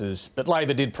prices. But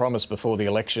Labor did promise before the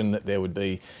election that there would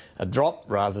be a drop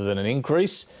rather than an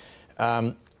increase.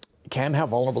 Cam, how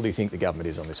vulnerable do you think the government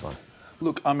is on this one?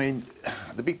 Look, I mean,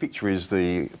 the big picture is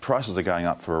the prices are going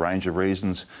up for a range of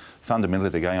reasons.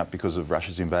 Fundamentally, they're going up because of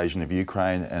Russia's invasion of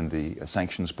Ukraine and the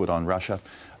sanctions put on Russia.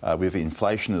 We have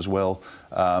inflation as well.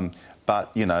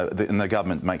 But, you know, and the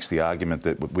government makes the argument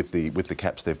that with the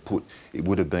caps they've put, it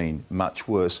would have been much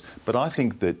worse. But I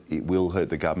think that it will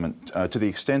hurt the government to the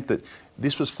extent that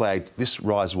this was flagged, this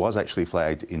rise was actually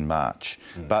flagged in March.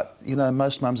 But, you know,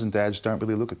 most mums and dads don't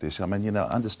really look at this. I mean, you know,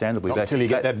 understandably... Not until you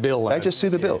get that bill. They just see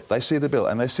the bill. They see the bill.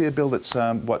 And they see a bill that's,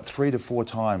 3 to 4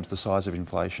 times the size of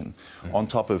inflation, on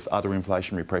top of other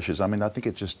inflationary pressures. I mean, I think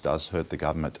it just does hurt the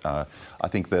government. I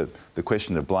think the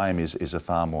question of blame is a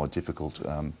far more difficult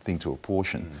thing to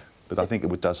apportion. But I think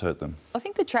it does hurt them. I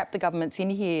think the trap the government's in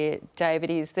here, David,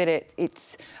 is that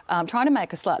it's trying to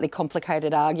make a slightly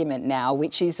complicated argument now,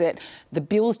 which is that the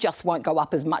bills just won't go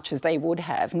up as much as they would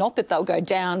have. Not that they'll go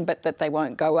down, but that they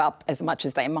won't go up as much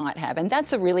as they might have. And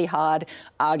that's a really hard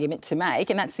argument to make,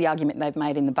 and that's the argument they've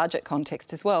made in the budget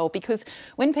context as well, because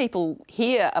when people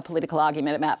hear a political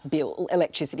argument about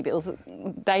electricity bills,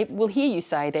 they will hear you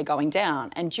say they're going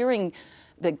down. And during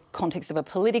the context of a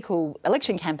political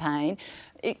election campaign,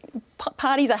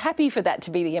 parties are happy for that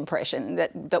to be the impression,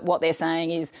 that what they're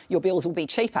saying is your bills will be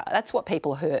cheaper. That's what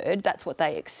people heard, that's what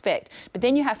they expect. But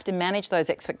then you have to manage those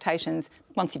expectations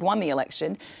once you've won the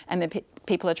election, and then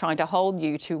people are trying to hold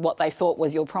you to what they thought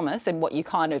was your promise and what you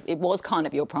it was kind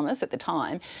of your promise at the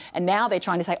time. And now they're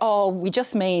trying to say, oh, we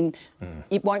just mean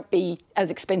it won't be as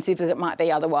expensive as it might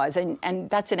be otherwise. And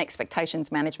that's an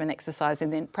expectations management exercise,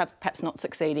 and then perhaps not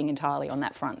succeeding entirely on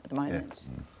that front at the moment.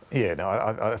 Yeah, no,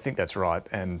 I think that's right.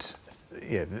 And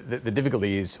the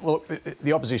difficulty is, well,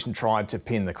 the opposition tried to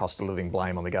pin the cost of living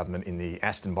blame on the government in the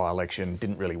Aston by-election.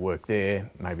 Didn't really work there.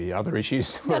 Maybe other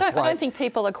issues. I don't think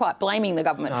people are quite blaming the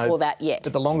government for that yet.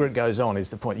 But the longer it goes on is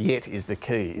the point. Yet is the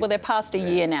key. Well, they're past a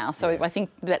year now, so I think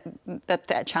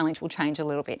that challenge will change a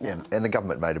little bit now. Yeah, and the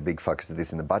government made a big focus of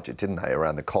this in the budget, didn't they,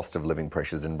 around the cost of living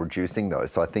pressures and reducing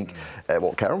those. So I think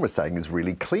what Karen was saying is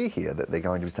really clear here, that they're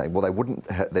going to be saying, well,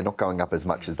 they're not going up as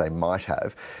much as they might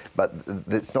have, but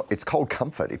it's cold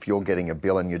comfort if you're getting a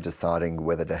bill and you're deciding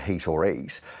whether to heat or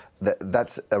eat.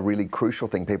 That's a really crucial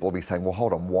thing. People will be saying, well,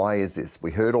 hold on, why is this?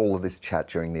 We heard all of this chat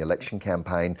during the election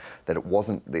campaign that it was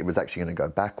actually going to go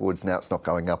backwards. Now it's not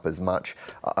going up as much.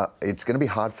 It's going to be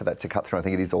hard for that to cut through. I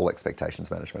think it is all expectations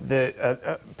management.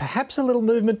 Perhaps a little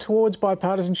movement towards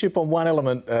bipartisanship on one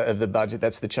element of the budget.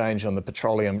 That's the change on the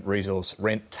petroleum resource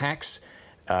rent tax.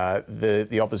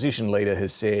 The opposition leader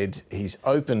has said he's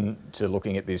open to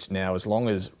looking at this now as long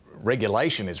as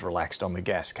regulation is relaxed on the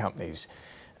gas companies.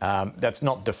 That's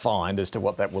not defined as to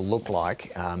what that will look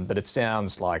like, but it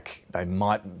sounds like they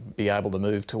might be able to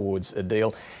move towards a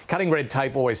deal. Cutting red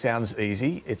tape always sounds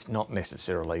easy. It's not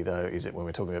necessarily, though, is it, when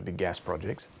we're talking about big gas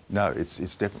projects? No,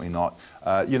 it's definitely not.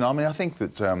 I think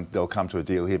that they'll come to a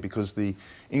deal here because the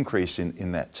increase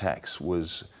in that tax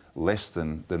was less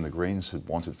than the Greens had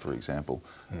wanted, for example.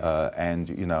 I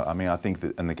think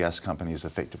that, and the gas companies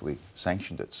effectively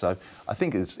sanctioned it. So I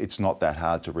think it's not that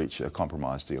hard to reach a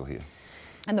compromise deal here.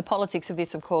 And the politics of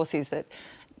this, of course, is that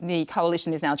the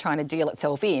coalition is now trying to deal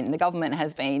itself in. The government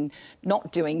has been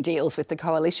not doing deals with the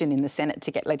coalition in the Senate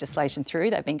to get legislation through.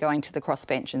 They've been going to the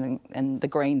crossbench and the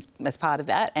Greens as part of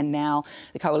that. And now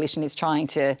the coalition is trying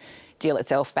to deal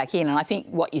itself back in. And I think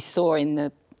what you saw in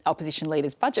the opposition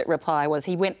leader's budget reply was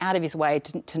he went out of his way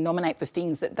to nominate the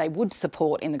things that they would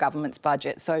support in the government's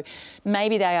budget. So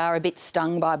maybe they are a bit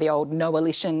stung by the old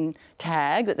no-alition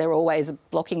tag, that they're always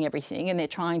blocking everything, and they're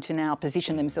trying to now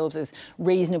position themselves as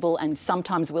reasonable and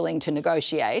sometimes willing to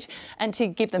negotiate and to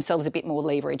give themselves a bit more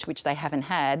leverage, which they haven't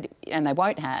had and they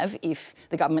won't have if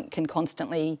the government can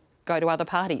constantly go to other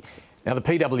parties. Now, the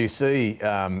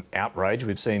PwC outrage,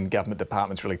 we've seen government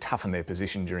departments really toughen their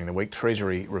position during the week.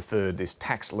 Treasury referred this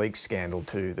tax leak scandal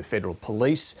to the Federal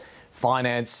Police.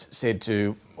 Finance said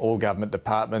to all government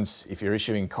departments, if you're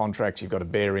issuing contracts, you've got to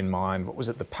bear in mind, what was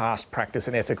it, the past practice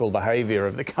and ethical behaviour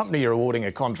of the company you're awarding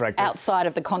a contract to. Outside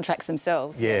of the contracts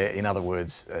themselves. Yeah, in other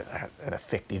words, an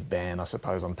effective ban, I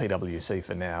suppose, on PwC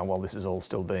for now, while this is all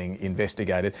still being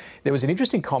investigated. There was an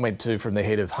interesting comment too from the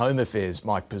head of Home Affairs,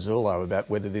 Mike Pizzullo, about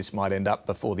whether this might end up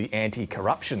before the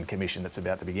Anti-Corruption Commission that's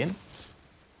about to begin.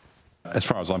 As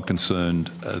far as I'm concerned,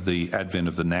 the advent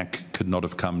of the NAC could not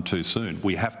have come too soon.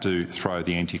 We have to throw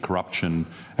the anti-corruption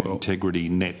and integrity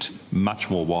net much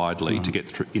more widely to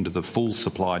get into the full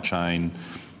supply chain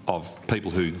of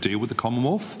people who deal with the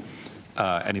Commonwealth.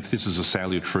 And if this is a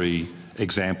salutary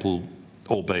example,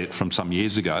 albeit from some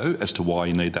years ago, as to why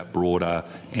you need that broader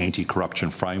anti-corruption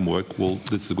framework, well,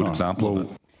 this is a good example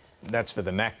of it. That's for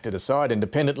the NAC to decide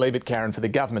independently, but Karen, for the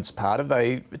government's part, have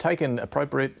they taken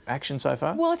appropriate action so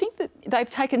far? Well, I think that they've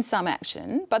taken some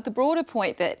action, but the broader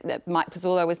point that Mike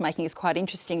Pizzullo was making is quite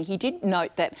interesting. He did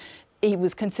note that he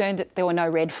was concerned that there were no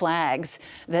red flags,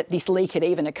 that this leak had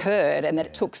even occurred, and that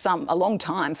it took a long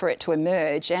time for it to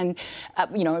emerge. And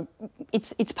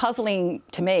it's puzzling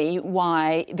to me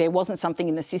why there wasn't something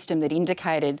in the system that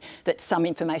indicated that some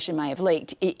information may have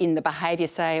leaked in the behaviour,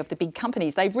 say, of the big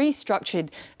companies. They restructured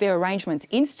their arrangements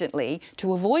instantly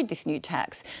to avoid this new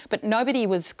tax, but nobody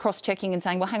was cross-checking and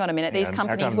saying, well, hang on a minute, these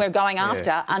companies we're going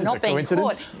after are not being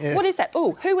caught. Yeah. What is that?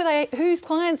 Oh, who were they? Whose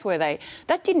clients were they?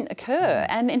 That didn't occur.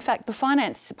 And in fact, the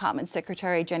Finance Department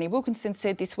Secretary Jenny Wilkinson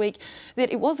said this week that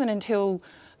it wasn't until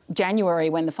January,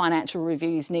 when the Financial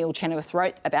Review's Neil Chenoweth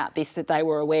wrote about this, that they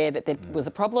were aware that there was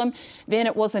a problem. Then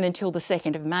it wasn't until the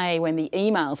 2nd of May, when the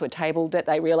emails were tabled, that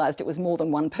they realised it was more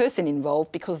than one person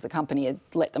involved, because the company had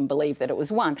let them believe that it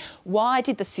was one. Why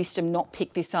did the system not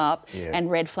pick this up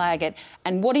and red flag it?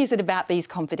 And what is it about these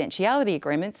confidentiality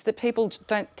agreements that people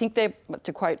don't think they're,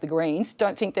 to quote the Greens,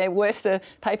 don't think they're worth the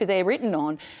paper they're written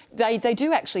on? They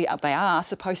do actually, they are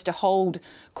supposed to hold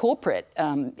corporate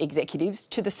executives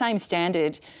to the same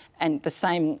standard and the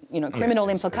same, criminal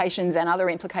implications and other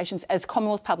implications as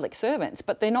Commonwealth public servants,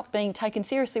 but they're not being taken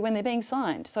seriously when they're being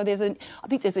signed. So I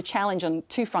think there's a challenge on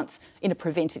two fronts in a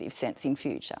preventative sense in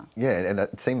future. Yeah, and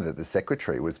it seemed that the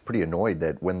Secretary was pretty annoyed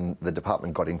that when the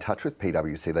department got in touch with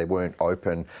PwC, they weren't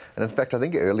open. And in fact, I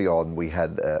think early on we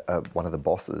had one of the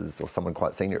bosses or someone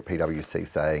quite senior at PwC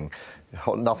saying,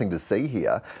 nothing to see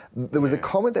here. There was a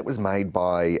comment that was made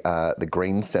by the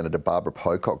Greens Senator Barbara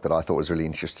Pocock that I thought was really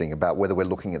interesting about whether we're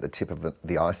looking at the tip of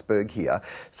the iceberg here.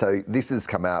 So this has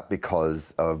come out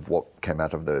because of what came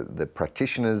out of the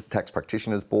tax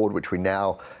practitioners board, which we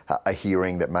now are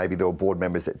hearing that maybe there were board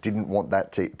members that didn't want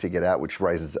that to get out, which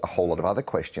raises a whole lot of other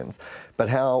questions. But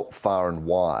how far and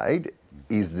wide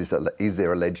is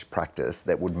there alleged practice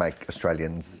that would make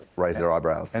Australians raise their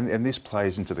eyebrows? And this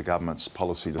plays into the government's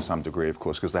policy to some degree, of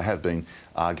course, because they have been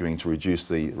arguing to reduce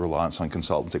the reliance on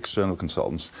consultants, external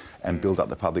consultants, and build up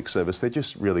the public service. They're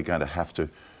just really going to have to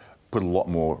put a lot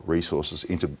more resources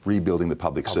into rebuilding the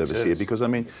public service here, because, I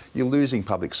mean, you're losing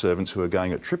public servants who are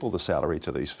going at triple the salary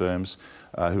to these firms,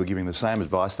 who are giving the same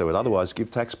advice they would otherwise give.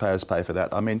 Taxpayers pay for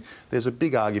that. I mean, there's a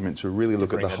big argument to really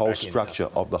look at the whole structure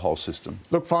of the whole system.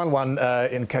 Look, final one,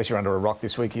 in case you're under a rock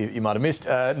this week, you might have missed.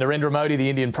 Narendra Modi, the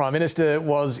Indian Prime Minister,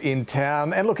 was in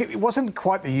town. And look, it wasn't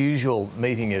quite the usual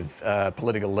meeting of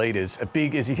political leaders. A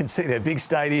big, as you can see there, big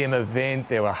stadium event.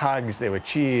 There were hugs, there were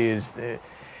cheers.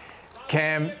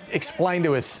 Cam, explain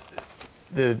to us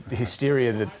the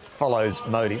hysteria that follows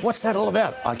Modi. What's that all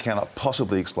about? I cannot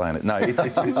possibly explain it. No,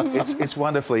 it's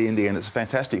wonderfully Indian. It's a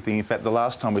fantastic thing. In fact, the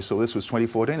last time we saw this was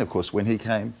 2014, of course, when he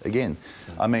came again.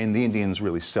 I mean, the Indians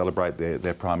really celebrate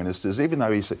their prime ministers, even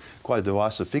though he's quite a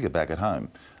divisive figure back at home.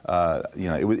 You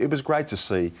know, it was great to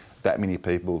see that many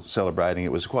people celebrating.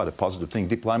 It was quite a positive thing.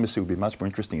 Diplomacy would be much more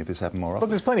interesting if this happened more often. Look,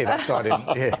 there's plenty of upside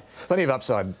plenty of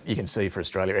upside you can see for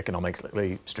Australia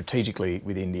economically, strategically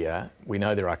with India. We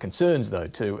know there are concerns, though,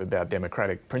 too, about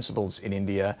democratic principles in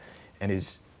India. And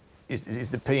is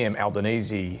the PM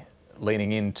Albanese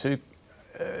leaning in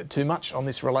too much on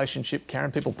this relationship,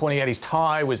 Karen? People pointing out his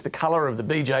tie was the colour of the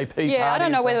BJP party. Yeah, I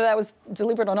don't know whether that was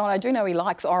deliberate or not. I do know he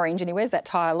likes orange and he wears that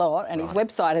tie a lot, and his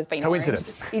website has been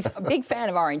coincidence. Orange. He's a big fan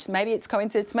of orange. Maybe it's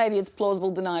coincidence, maybe it's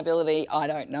plausible deniability. I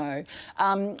don't know.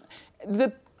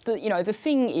 The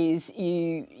thing is,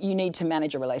 you need to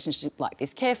manage a relationship like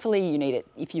this carefully. You need it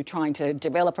if you're trying to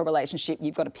develop a relationship.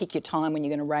 You've got to pick your time when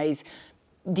you're going to raise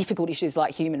difficult issues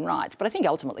like human rights, but I think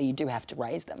ultimately you do have to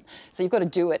raise them. So you've got to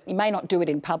do it. You may not do it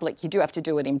in public. You do have to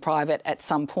do it in private at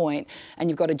some point, and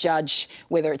you've got to judge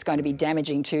whether it's going to be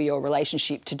damaging to your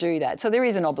relationship to do that. So there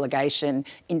is an obligation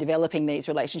in developing these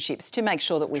relationships to make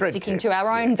sure that we're sticking to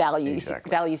our own value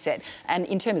set. And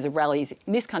in terms of rallies,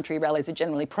 in this country, rallies are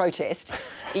generally protest.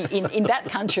 in that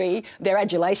country, they're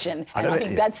adulation. And I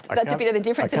think that's a bit of the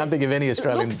difference. I can't think of any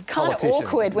Australian politician. It looks kind of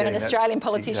awkward when an Australian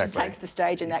politician takes the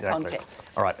stage in that context.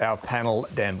 All right, our panel,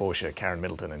 Dan Borscher, Karen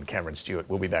Middleton and Cameron Stewart,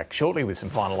 will be back shortly with some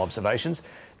final observations.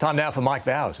 Time now for Mike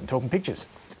Bowers and Talking Pictures.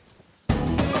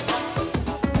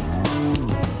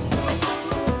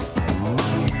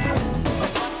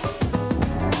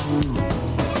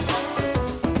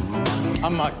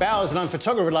 I'm Mike Bowers and I'm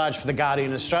photographer at large for The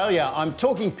Guardian Australia. I'm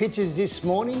talking pictures this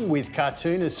morning with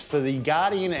cartoonist for The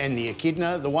Guardian and The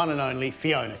Echidna, the one and only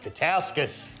Fiona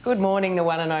Katauskas. Good morning, the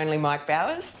one and only Mike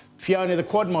Bowers. Fiona, the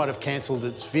Quad might have cancelled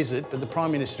its visit, but the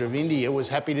Prime Minister of India was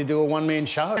happy to do a one-man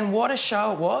show. And what a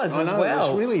show it was as well.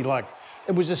 It was really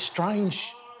it was a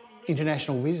strange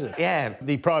international visit. Yeah.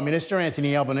 The Prime Minister,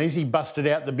 Anthony Albanese, busted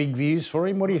out the big views for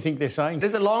him. What do you think they're saying?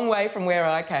 There's a long way from where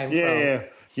I came from.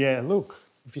 Yeah, look.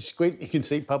 If you squint, you can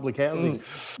see public housing.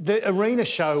 The arena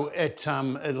show at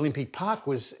Olympic Park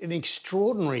was an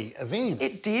extraordinary event.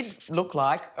 It did look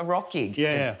like a rock gig.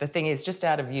 Yeah. The thing is, just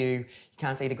out of view, you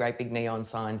can't see the great big neon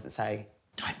signs that say,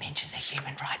 don't mention the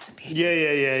human rights abuses.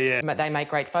 Yeah. They make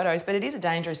great photos, but it is a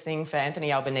dangerous thing for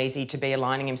Anthony Albanese to be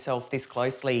aligning himself this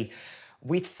closely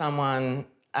with someone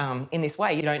in this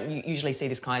way. You don't usually see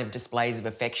this kind of displays of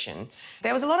affection.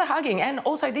 There was a lot of hugging, and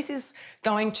also this is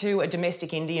going to a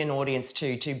domestic Indian audience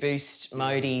too, to boost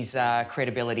Modi's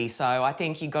credibility. So I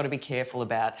think you've got to be careful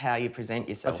about how you present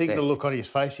yourself. I think the look on his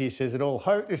face here says it all.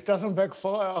 Hope this doesn't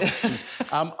backfire.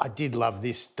 I did love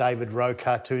this David Rowe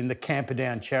cartoon, The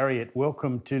Camperdown Chariot.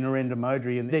 Welcome to Narendra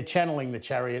Modi, and they're channeling the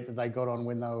chariot that they got on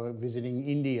when they were visiting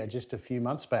India just a few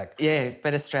months back. Yeah,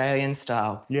 but Australian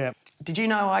style. Yeah. Did you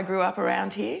know I grew up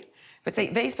around here? But see,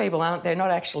 these people they're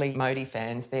not actually Modi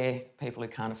fans, they're people who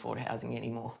can't afford housing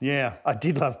anymore. Yeah, I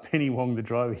did love Penny Wong, the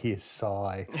driver here,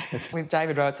 sigh. With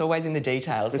David Rowe, it's always in the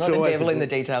details. It's not the devil in the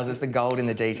details, it's the gold in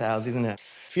the details, isn't it?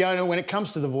 Fiona, when it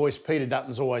comes to The Voice, Peter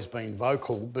Dutton's always been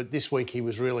vocal, but this week he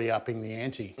was really upping the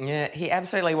ante. Yeah, he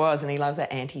absolutely was, and he loves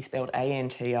that anti spelled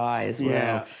A-N-T-I as well.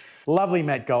 Yeah. Lovely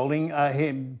Matt Golding.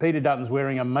 Peter Dutton's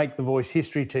wearing a Make The Voice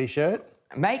history T-shirt.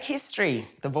 Make history,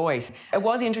 The Voice. It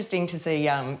was interesting to see,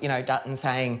 Dutton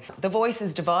saying, The Voice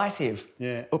is divisive.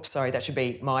 Yeah. Oops, sorry, that should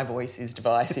be My Voice is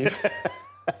divisive.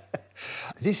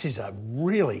 This is a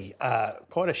really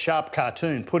quite a sharp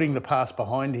cartoon, putting the past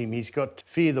behind him. He's got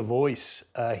Fear the Voice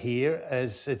here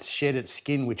as it's shed its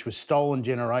skin, which was stolen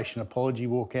generation apology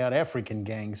walkout, African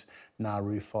gangs,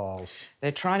 Nauru files.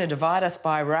 They're trying to divide us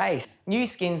by race. New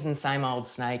skins and same old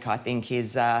snake, I think,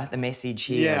 is the message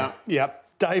here. Yeah, yep.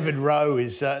 David Rowe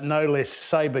is no less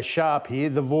sabre sharp here.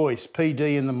 The Voice,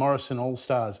 PD and the Morrison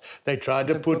All-Stars. They tried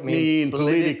to put me in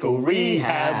political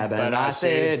rehab, but I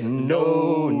said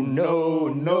no, no,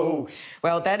 no.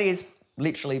 Well, that is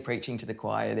literally preaching to the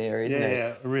choir there, isn't it? Yeah,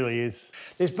 it really is.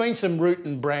 There's been some root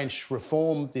and branch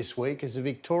reform this week as the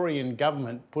Victorian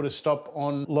government put a stop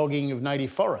on logging of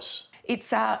native forests.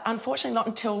 It's unfortunately not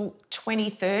until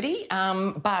 2030,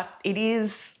 but it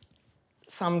is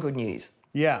some good news.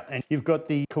 Yeah, and you've got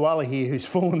the koala here who's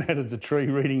fallen out of the tree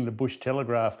reading the Bush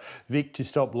Telegraph. Vic to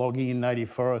stop logging in native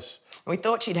forests. We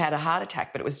thought she'd had a heart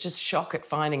attack, but it was just shock at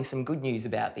finding some good news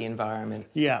about the environment.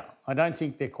 Yeah, I don't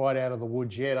think they're quite out of the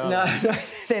woods yet, are they? No,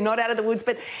 they're not out of the woods,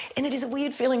 and it is a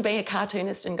weird feeling being a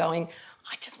cartoonist and going,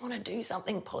 I just want to do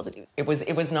something positive. It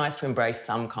was nice to embrace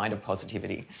some kind of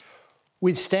positivity.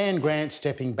 With Stan Grant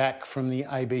stepping back from the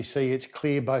ABC, it's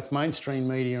clear both mainstream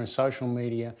media and social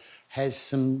media has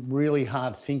some really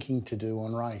hard thinking to do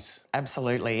on race.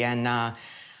 Absolutely, and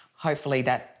hopefully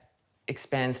that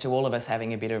expands to all of us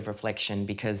having a bit of reflection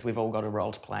because we've all got a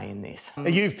role to play in this.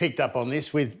 You've picked up on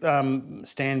this with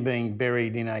Stan being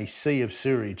buried in a sea of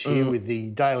sewage here with the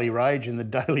Daily Rage and the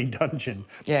Daily Dungeon.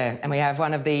 Yeah, and we have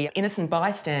one of the innocent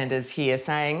bystanders here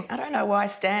saying, I don't know why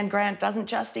Stan Grant doesn't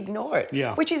just ignore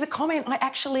it, which is a comment I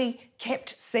actually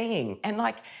kept seeing.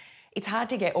 And it's hard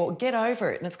to get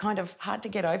over it, and it's kind of hard to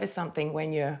get over something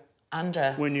when you're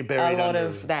under a lot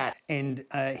of that. And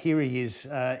here he is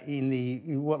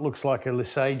in what looks like a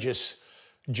Lysageous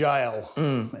jail,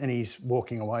 and he's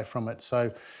walking away from it.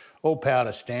 So all power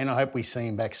to Stan. I hope we see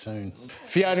him back soon.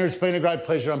 Fiona, it's been a great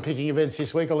pleasure unpicking events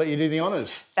this week. I'll let you do the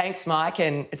honours. Thanks, Mike,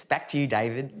 and it's back to you,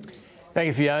 David. Thank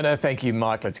you, Fiona. Thank you,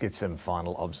 Mike. Let's get some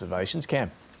final observations.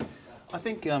 Cam. I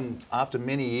think after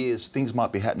many years, things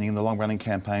might be happening in the long-running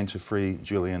campaign to free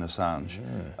Julian Assange.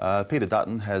 Peter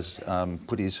Dutton has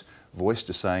put his voice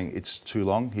to saying it's too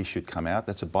long, he should come out.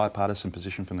 That's a bipartisan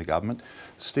position from the government.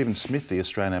 Stephen Smith, the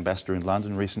Australian ambassador in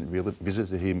London, recently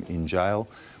visited him in jail.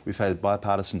 We've had a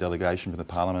bipartisan delegation from the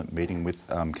Parliament meeting with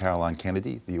Caroline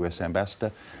Kennedy, the US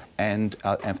ambassador, and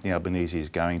Anthony Albanese is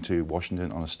going to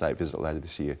Washington on a state visit later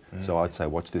this year. So I'd say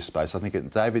watch this space. I think a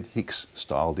David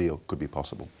Hicks-style deal could be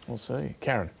possible. We'll see.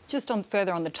 Karen. Just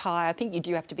further on the tie, I think you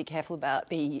do have to be careful about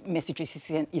the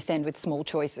messages you send with small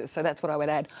choices. So that's what I would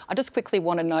add. I just quickly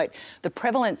want to note the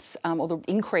prevalence or the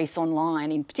increase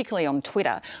online, particularly on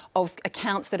Twitter, of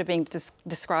accounts that are being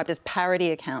described as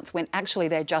parody accounts when actually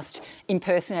they're just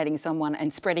impersonating someone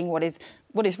and spreading what is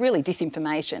really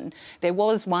disinformation. There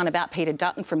was one about Peter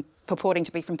Dutton purporting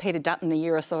to be from Peter Dutton a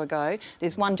year or so ago.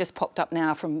 There's one just popped up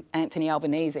now from Anthony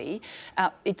Albanese.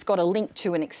 It's got a link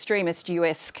to an extremist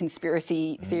US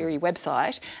conspiracy theory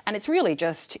website, and it's really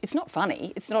it's not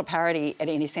funny. It's not a parody in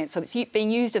any sense. So it's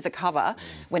being used as a cover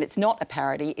when it's not a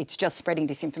parody. It's just spreading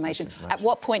disinformation. At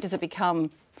what point does it become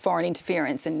foreign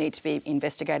interference and need to be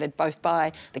investigated both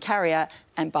by the carrier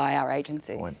and by our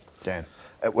agencies? Dan.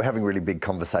 We're having really big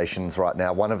conversations right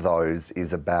now. One of those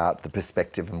is about the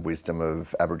perspective and wisdom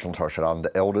of Aboriginal and Torres Strait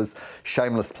Islander elders.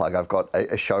 Shameless plug, I've got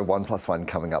a show 1+1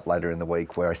 coming up later in the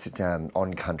week where I sit down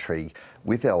on country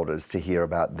with elders to hear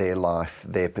about their life,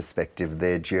 their perspective,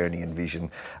 their journey and vision,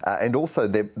 and also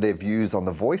their views on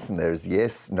the voice. And there's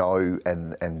yes, no,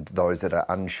 and those that are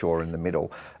unsure in the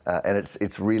middle. And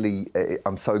it's really,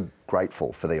 I'm so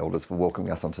grateful for the elders for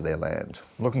welcoming us onto their land.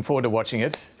 Looking forward to watching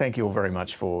it. Thank you all very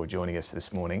much for joining us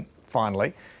this morning,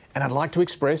 finally. And I'd like to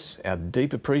express our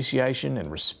deep appreciation and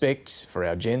respect for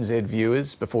our Gen Z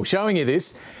viewers. Before showing you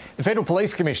this, the Federal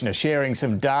Police Commissioner sharing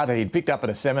some data he'd picked up at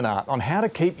a seminar on how to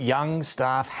keep young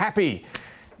staff happy.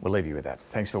 We'll leave you with that.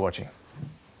 Thanks for watching.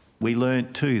 We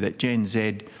learnt too that Gen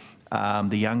Z,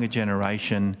 the younger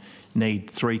generation, need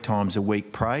 3 times a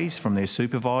week praise from their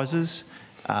supervisors.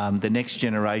 The next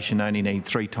generation only need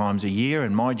 3 times a year,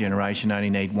 and my generation only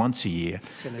need once a year.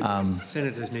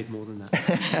 Senators need more than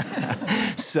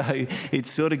that. So it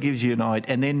sort of gives you an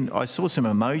idea. And then I saw some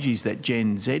emojis that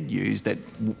Gen Z used that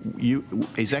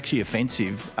is actually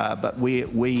offensive, but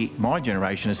my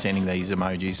generation is sending these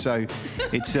emojis. So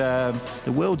it's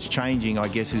the world's changing, I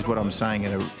guess, is what I'm saying.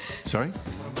 Sorry?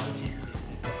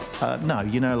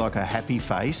 No, like a happy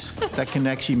face. That can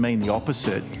actually mean the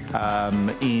opposite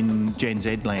in Gen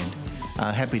Z land.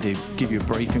 Happy to give you a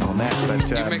briefing on that. But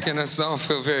you're making us all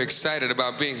feel very excited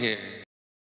about being here.